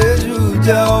bèjú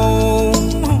jẹun,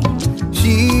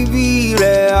 ṣíbí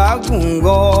rẹ̀ á gùn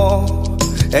gan.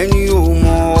 Ẹni ò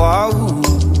mọ̀ wá hù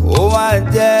ó máa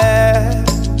jẹ́.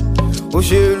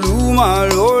 Òṣèlú máa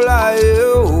ló láyé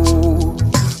o.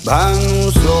 Bánú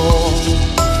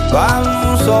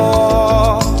sọ,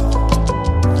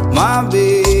 má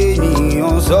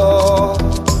bènìyàn sọ.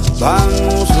 Bánú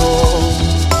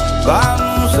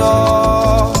sọ,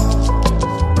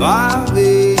 má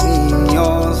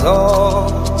bènìyàn sọ.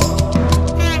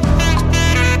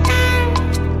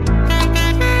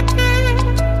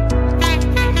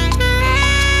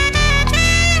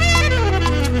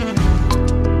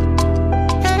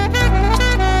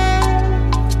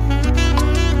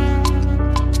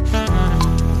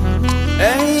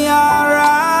 Ẹ̀yin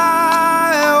ará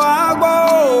ẹ wá gbọ́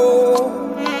o.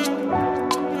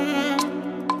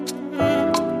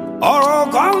 Ọ̀rọ̀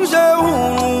kan ṣe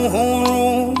hùrùhùrù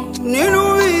nínú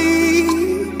yìí.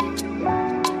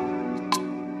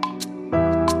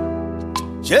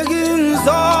 Ṣé kí n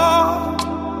sọ?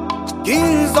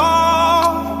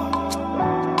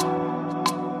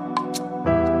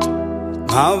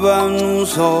 Má bánú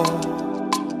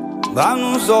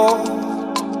sọ,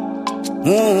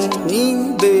 mo ní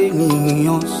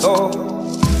bènìyàn sọ.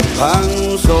 Bánú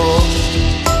sọ,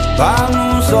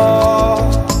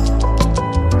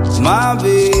 má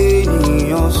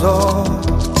bènìyàn sọ.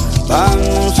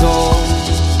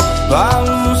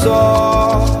 Bánú sọ,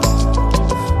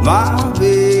 má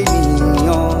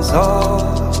bènìyàn sọ.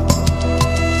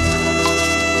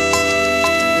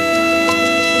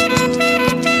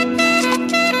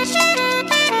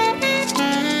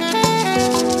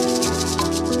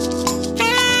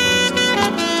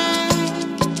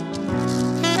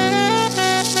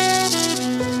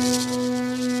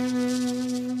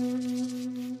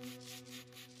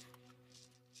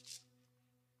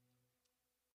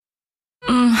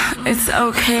 It's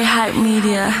okay, hype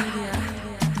media.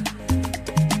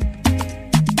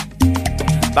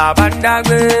 Baba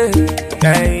Dagbe,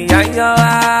 Hey, yeah,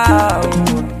 yeah.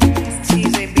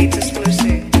 TZ Beats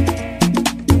exclusive.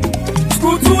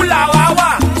 Skutu la wawa,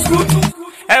 skutu.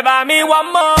 Eba mi wa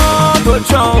mo do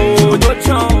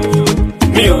chon.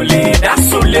 Mi ò lè dá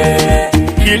sólé.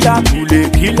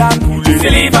 Kila kule.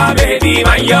 Silver baby,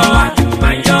 my yo.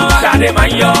 Shade my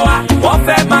yo. Wọ́n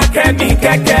fẹ́ máa kẹ́ mi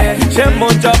kẹ́kẹ́. Ṣé mo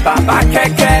jọ bàbá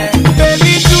kẹ́kẹ́?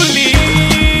 Baby Julie,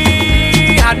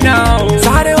 I know.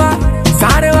 Sáré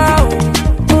wá,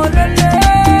 oh lele.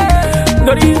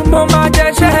 Lórí mo máa jẹ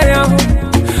ṣẹ́yàn.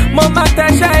 Mo máa tẹ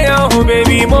ṣẹ́yàn,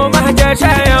 baby, mo máa jẹ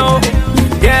ṣẹ́yàn.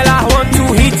 Girl, I want to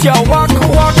hit your walk,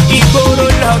 Igboro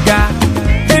lọ́gà.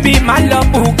 Baby, my love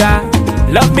booga.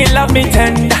 Love me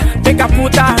tender. Make a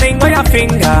put a ring on your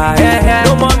finger. Yeah.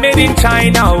 No more made in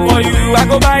China. For you, I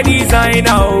go by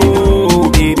designer. Oh,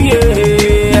 baby,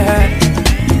 yeah.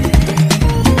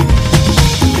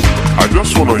 I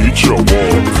just wanna hit your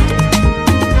walk.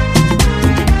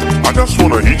 I just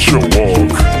wanna hit your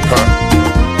walk.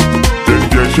 Ah.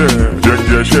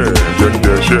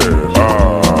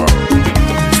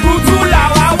 Skutu la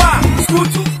wawa,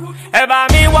 skutu. Eba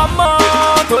mi wa mo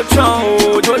to chon.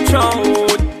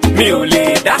 Mi ò lè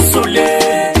dá sólé.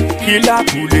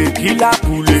 Kila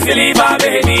kule. Silver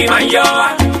baby, my yo.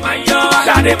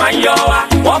 Shade my yo.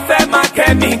 Wọ́n fẹ́ máa kẹ́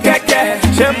mi kẹ́kẹ́.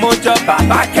 Ṣé mo jọ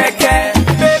bàbá kẹ́kẹ́?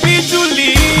 Baby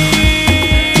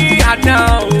Julie, I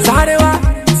know.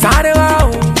 Sáré wá,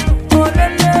 oh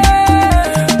lele.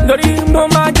 Lórí mo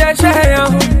máa jẹ ṣẹ́yàn.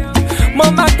 Mo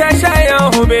máa tẹ ṣẹ́yàn,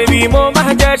 baby, mo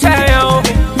máa jẹ ṣẹ́yàn.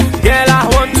 Girl, I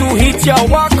want to hit your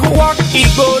walk,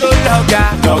 Igboro lọ́gà.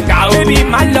 Baby,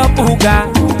 my love booga.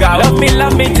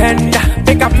 Love me tender.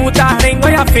 Make a put a ring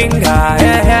on your finger.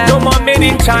 Yeah. No more made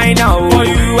in China. For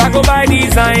you, I go by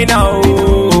designer.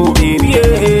 Oh, baby,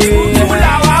 yeah.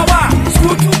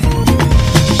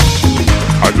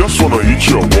 I just wanna hit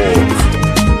your walk.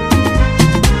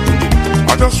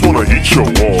 I just wanna hit your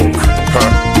walk.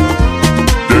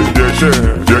 Ah.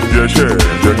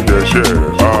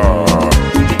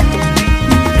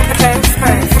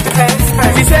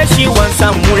 She said she wants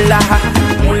some moolah.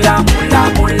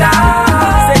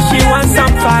 Say she wants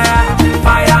some fire.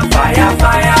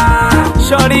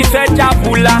 Shorty said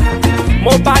jabula,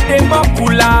 mo bade mo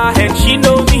kula, and she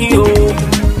know me oh.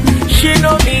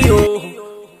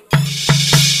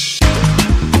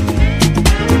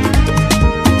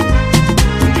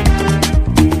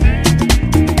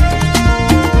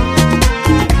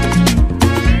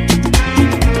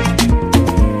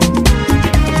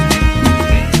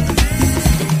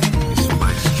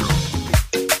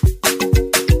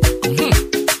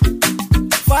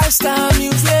 Five-star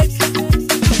music.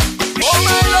 Oh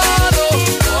my Lord,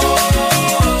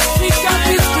 we got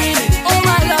this screaming. Oh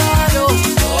my Lord,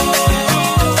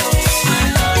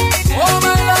 oh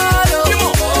my Lord,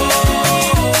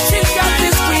 she got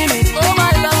this screaming. Oh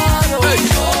my Lord,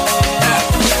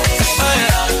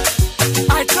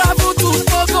 I travel to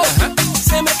Togo,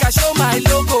 say make I show my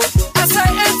logo. As I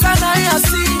enter now I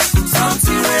see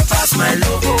something way past my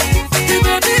logo. The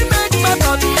baby make my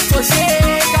body to shake.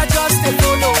 I just a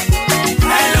follow.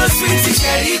 Hello, sweetie,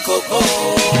 cherry coco.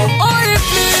 Oh,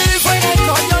 please, when I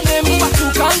call your name, but you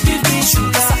can't give me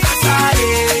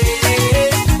sugar.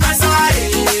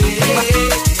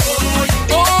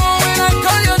 Oh, when I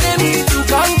call your name, you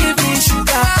can't give me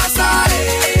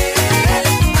sugar.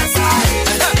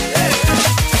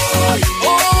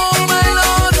 Oh, my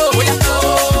Lord,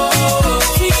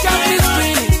 she got me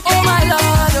screaming. Oh, my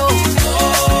Lord,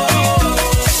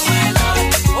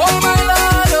 oh, my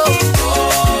Lord,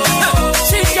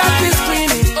 she got me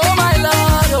screaming. Oh, my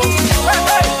Lord,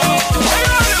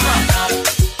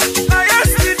 Now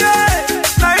yesterday,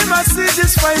 now you must see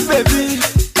this fine baby.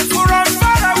 From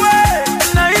far away,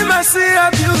 now you must see her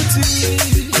beauty.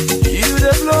 You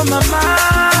they blow my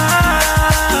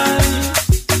mind.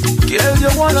 Girl,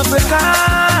 you're one of a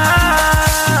kind.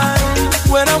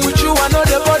 When I'm with you, I know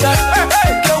the border.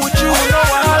 Girl, with you, no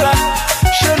wahala.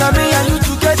 Shana me and you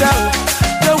together.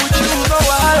 Girl, with you, no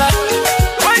wahala.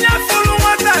 When you're full of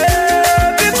water,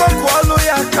 because Kualo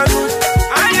Yakanu.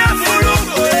 I am full of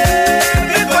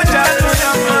because Jalo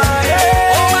Yama.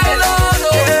 oh, my Lord,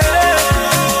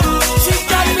 she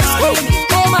got me screaming.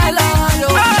 Oh, my Lord,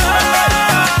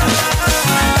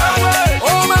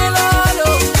 oh, my Lord,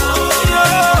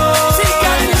 she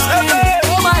got me screaming.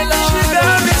 Oh, my Lord,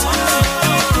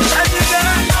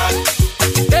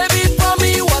 baby, pour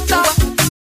me water.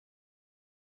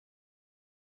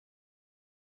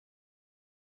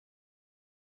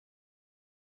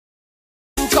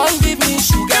 You can't give me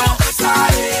sugar.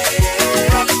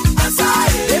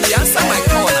 Baby, answer my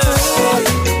call now.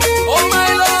 Oh, my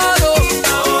Lord,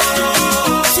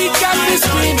 she got me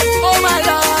screaming. Oh, my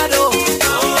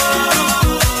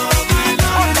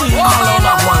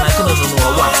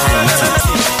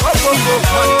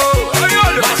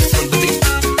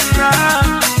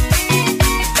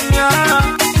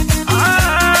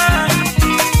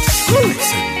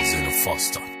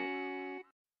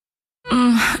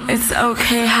It's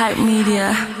okay, hype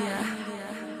media.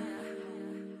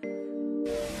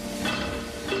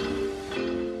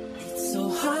 It's so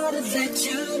hard to let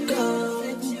you go.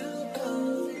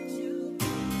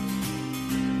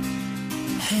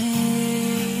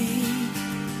 Hey,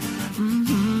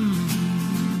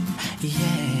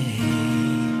 yeah.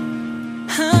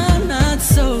 I'm not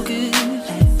so good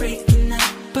at breaking up,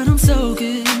 but I'm so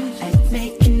good at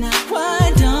making up.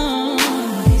 Why don't,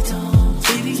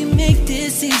 baby, you make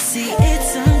this easy?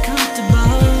 It's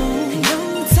uncomfortable. And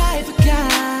I'm the type of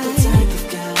guy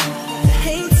that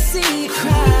hate to see you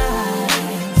cry.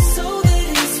 So that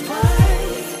is why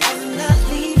I'm not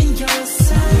leaving your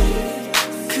side.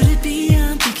 Could it be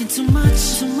I'm thinking too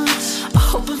much? I'm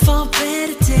hoping for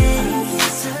better days.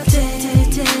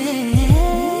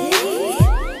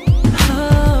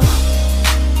 Oh,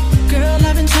 girl,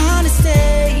 I've been trying to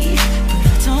stay, but I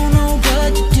don't know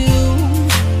what to do.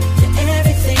 You're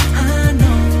everything I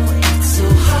know. It's so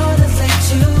hard to let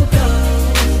you go.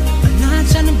 I'm not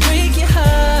trying to break your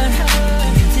heart,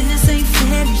 baby, this ain't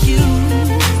fair to you.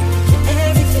 You're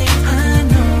everything I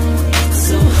know. It's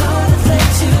so hard to let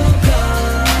you go.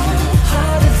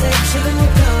 Hard to let you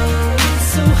go. It's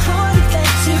so hard to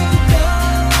let you go.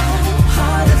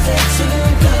 Hard to let you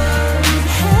go.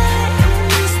 Hey, I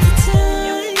miss the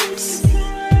times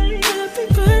that we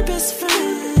were best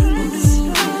friends.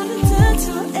 All the time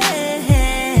till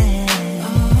end.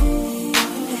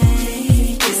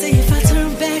 You say if I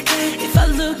turn back, if I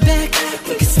look back,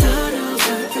 we can start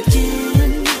over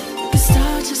again. We can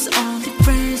start just only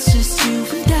friends, just you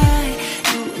and I,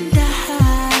 you and I.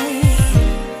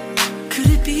 Could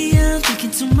it be I'm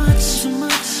thinking too much? I'm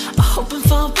hoping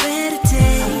for better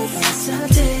days.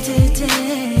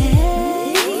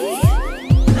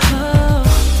 Oh,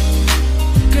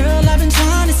 girl, I've been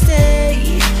trying to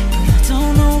stay, but I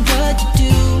don't know what to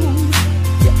do.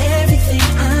 You're everything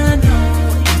I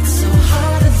know. It's so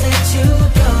hard to let you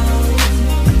go.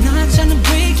 I'm not trying to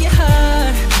break your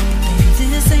heart, baby,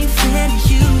 this ain't fair to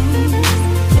you.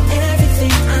 You're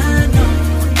everything I know.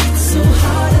 It's so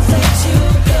hard to let you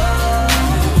go.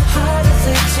 Hard to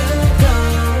let you go.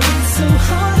 It's so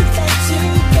hard to let you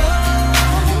go.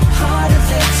 Hard to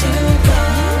let you go.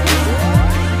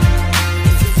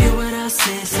 If you feel what I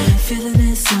say, feeling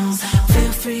this song,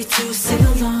 feel free to sing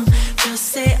along. Just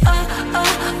say oh,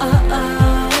 oh, oh, oh.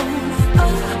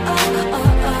 Oh, oh,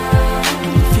 oh, oh.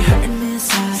 And if you're hurting me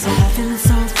inside, feeling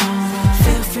so wrong,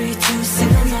 feel free to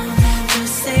sing along.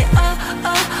 Just say oh,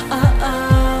 oh, oh, oh.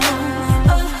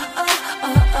 Oh, oh,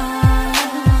 oh, oh.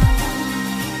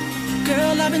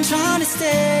 Girl, I've been trying to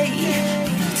stay,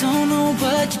 but I don't know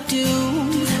what to do.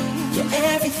 You're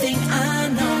everything I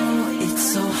know. It's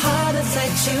so hard to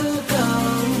let you go.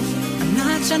 I'm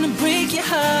not trying to break your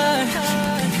heart,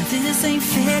 baby, this ain't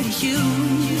fair to you.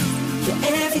 You're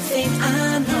everything I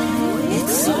know.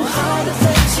 It's so hard to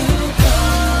let you go.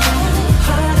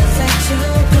 Hard to let you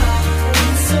go.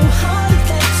 It's so hard to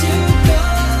let you go.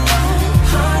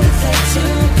 Hard to let you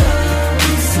go.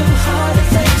 It's so hard to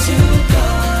let you go.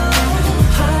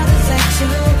 Hard to let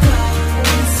you go.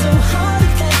 It's so hard to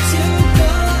let you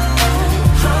go.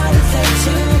 Hard to let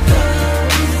you go.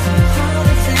 Hard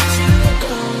to let you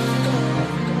go.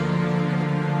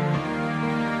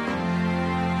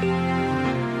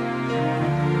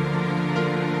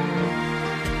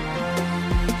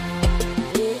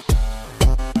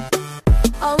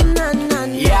 Oh, na, na, na.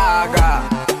 Yaga,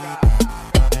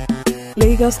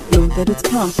 Lagos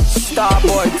Loaded.com.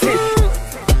 Starboy Tip,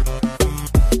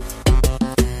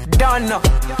 Donna.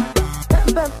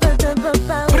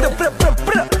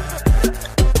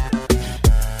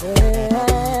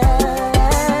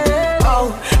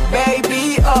 Oh,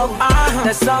 baby, oh,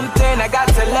 there's something I got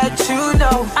to let you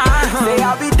know. Say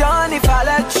I'll be done if I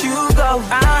let you go.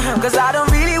 Cause I don't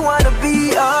really wanna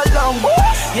be alone.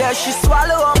 Yeah, she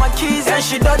swallow all my keys and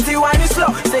she dirty when it's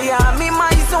slow. Say I'm in my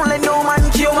zone, let no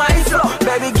man kill my flow.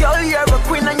 Baby girl, you're a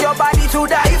queen and your body to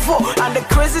die for. And the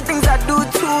crazy things I do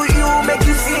to you make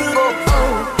you single.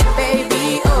 Oh,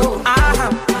 baby, oh.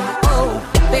 Oh,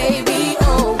 baby,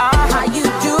 oh. How you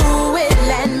do it,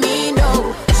 let me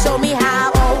know. Show me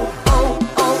how, oh, oh,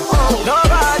 oh, oh.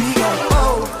 Nobody,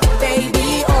 oh,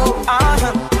 baby, oh.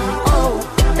 Oh,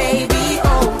 baby,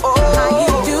 oh. How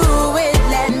you do it,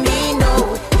 let me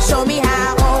know. Show me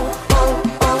how, oh, oh,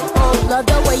 oh, oh. Love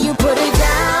the way you put it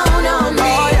down on me.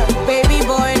 Baby,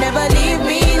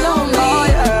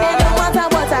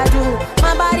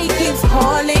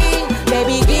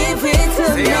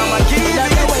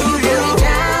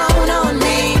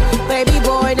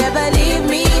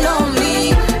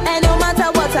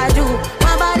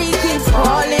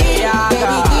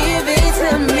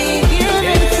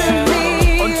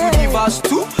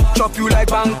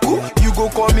 banku, you go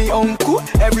call me uncle.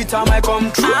 Every time I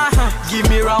come through, give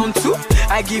me round 2,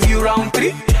 I give you round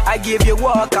 3. I give you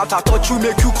workout, I thought you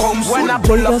make you come soon. When I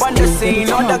pull up on the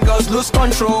scene, all the girls lose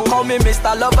control. Call me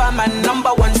Mr. Lover, man,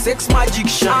 #16 magic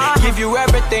shot. Give you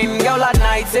everything, girl, at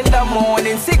night, in the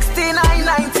morning,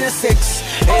 69.96.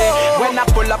 Hey, when I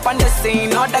pull up on the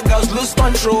scene, all the girls lose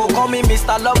control. Call me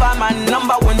Mr. Lover, man,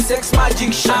 #16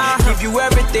 magic shot. Give you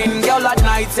everything, girl, at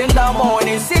night, in the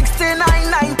morning,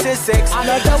 69.96. I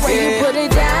love the way you put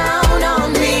it down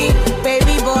on me,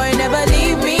 baby boy, never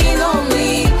leave me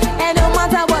lonely. And no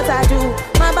matter what I do,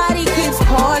 my body keeps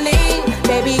calling,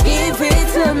 baby, give it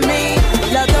to me.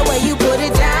 Love the way you put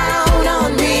it down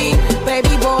on me,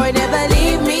 baby boy, never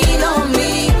leave me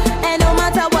lonely. And no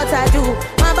matter what I do,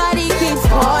 my body keeps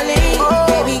calling,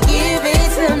 baby, give it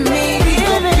to me,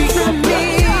 give it to me.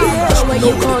 The way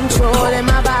you controlling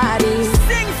my body,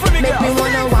 make me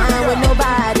wanna whine with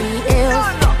nobody else.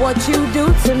 What you do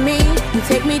to me, you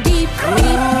take me deep,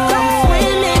 don't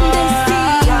swim in the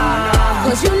sea,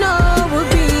 'cause you know we'll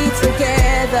be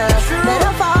together. Let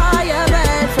a fire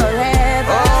burn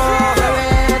forever,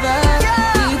 forever,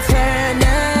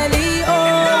 eternally,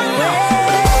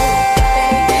 always.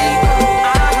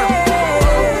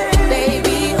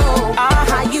 Baby, oh,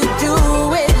 how you do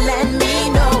it, let me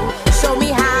know. Show me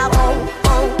how, oh,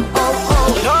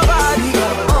 nobody,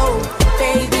 oh,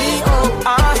 baby, oh,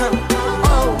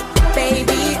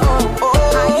 baby, oh,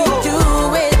 how you do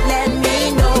it, let me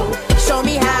know. Show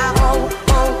me how,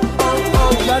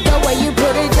 love the way you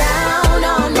put it down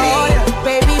on me,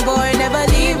 baby boy, never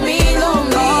leave me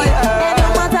lonely. And no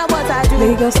matter what I do,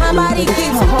 my body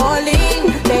keeps calling,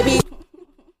 baby.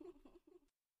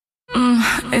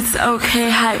 It's okay,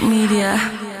 Hype Media.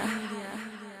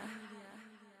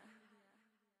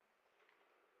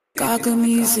 Gaga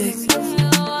music.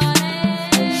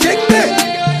 Shake it.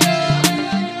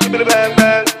 Give me the bang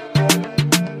bang.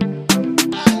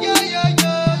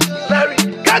 Larry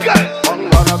Gaga.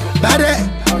 Bad.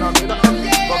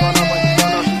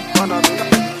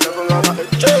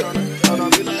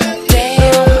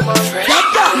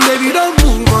 Baby, don't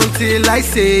move until I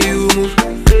say you move.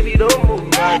 Baby, don't move.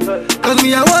 'Cause me,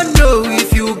 I wanna know if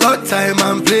you got time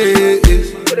and place.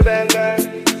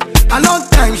 A long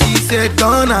time she said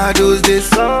gonna do this.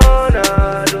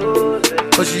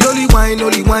 But she only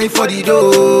whine for the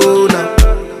dough now.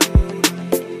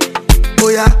 Oh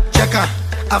yeah, check her,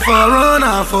 I for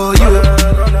runner for you.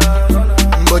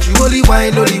 But you only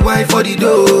whine for the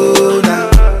dough now.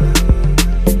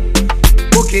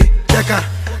 Okay, check her,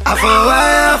 I for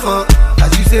wire for.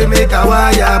 As you say make a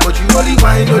wire, but you only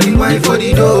whine for the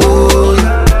dough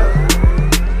yeah.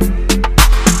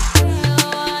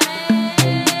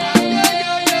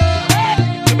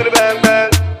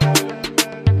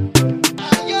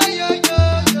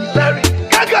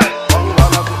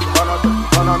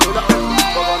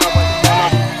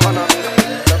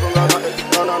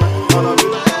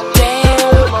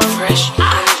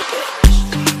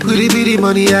 Could it be the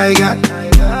money I got?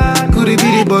 Could it be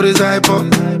the borders I pop?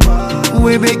 Who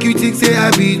ain't make you think say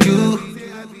I be you?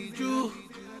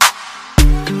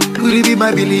 Could it be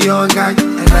my billion gang?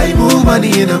 And I move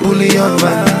money in a bullion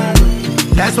van.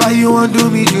 That's why you want to do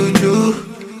me juju.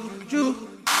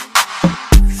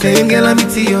 Same girl I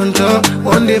meet on top.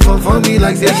 One day for me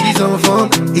like say she's on form.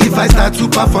 If I start to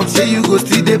perform, say you go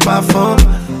still they perform.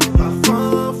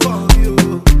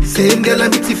 Same girl I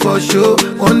meet for show.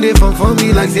 One day for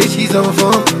me like say she's on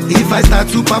form. If I start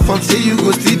to perform, say you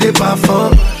go still they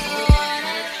perform.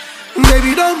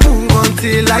 Baby, don't move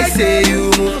until I say you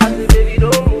move.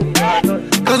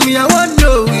 'Cause me, I wanna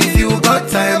know if you got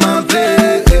time and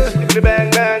place.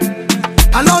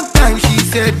 A long time she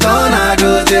said gonna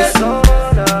do this.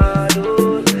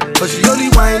 But she only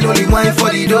whine for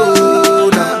the dough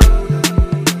now.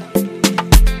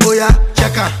 Oh yeah,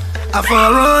 check her, I for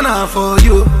runner for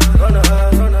you.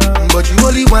 But you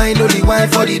only whine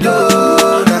for the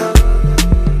dough now.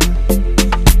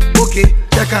 Okay,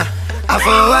 check her, I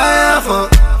for wire for.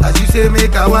 As you say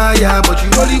make a wire, but you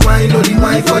only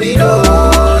whine for the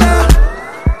dough now.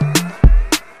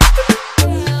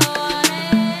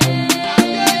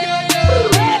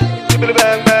 Give me the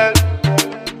bang bang.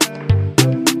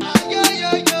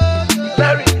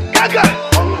 Larry Gaga.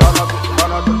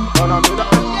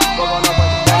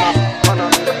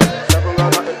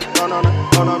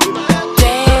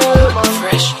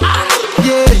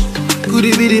 Yeah, could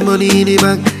it be the money in the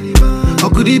bank? Or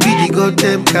could it be the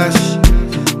goddamn cash?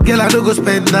 Girl, I don't go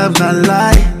spend them, not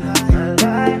lie.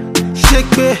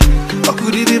 Shake me, or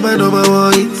could it be my number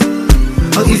one hit?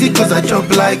 Or is it 'cause I chop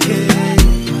like it?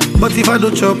 But if I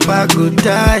don't chop, I could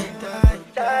die.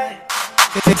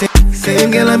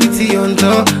 Same girl I meet on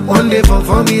top. One day from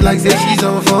for me like say she's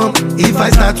on form. If I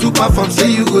start to perform, say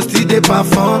you go still dey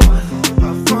perform.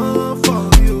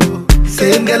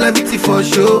 Same girl I meet for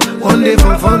show. One day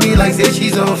from for me like say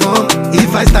she's on form.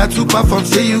 If I start to perform,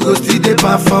 say you go still dey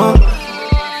perform.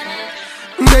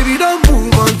 Baby don't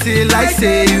move until I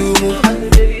say you move.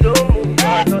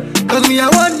 Cause me I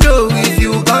want know if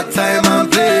you got time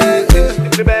and play.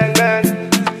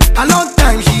 A long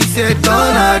time she said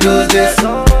don't I do this.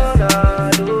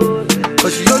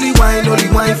 But she only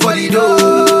wine for the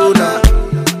dough now.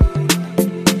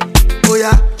 Oh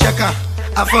yeah, check her.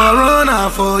 I for run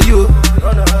out for you.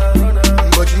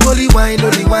 But you only wine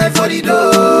for the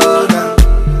dough now.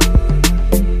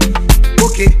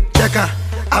 Okay, check her.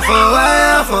 I for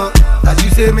wire for. As you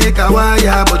say make a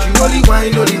wire. But you only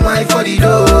wine for the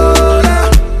dough now.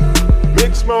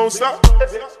 Mix monster.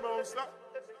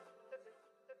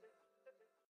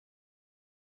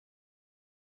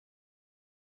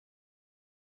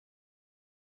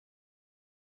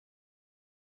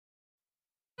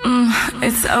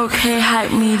 It's okay,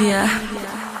 hype media.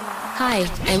 Hi,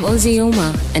 I'm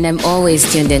Ozioma, and I'm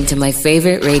always tuned into my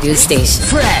favorite radio station.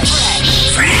 Fresh.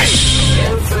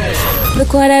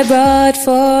 Look what I brought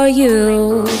for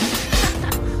you.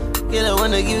 Girl, I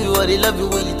wanna give you all the love you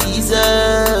when you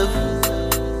deserve.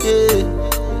 Yeah,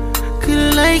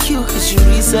 couldn't like you cause you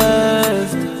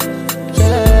reserved.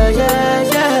 Yeah.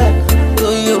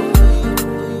 Yo.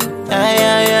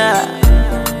 Yeah.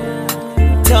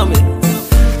 Tell me,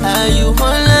 are you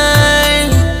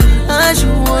online? Are you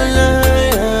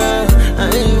online?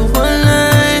 Are you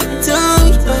online? Tell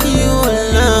me, are you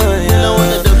online? Girl, I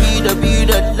wanna WW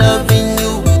that loving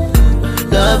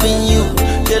you.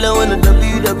 Girl, I wanna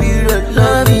WW that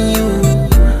loving you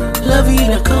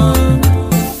that come.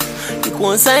 You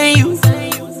can't say you,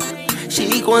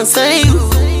 she can't say you.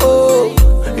 Oh,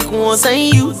 you can't say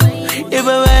you. If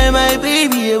I buy my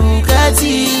baby a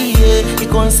Bugatti, yeah, you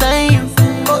can't say you.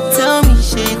 Oh, tell me,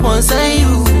 she can't say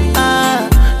you.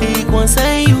 He can't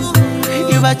say you.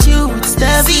 If I chill with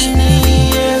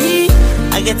Stephanie,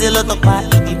 yeah. I get a lot of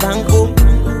part in the banco.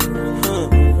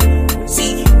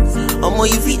 See, I'm more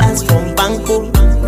if he ask from banco.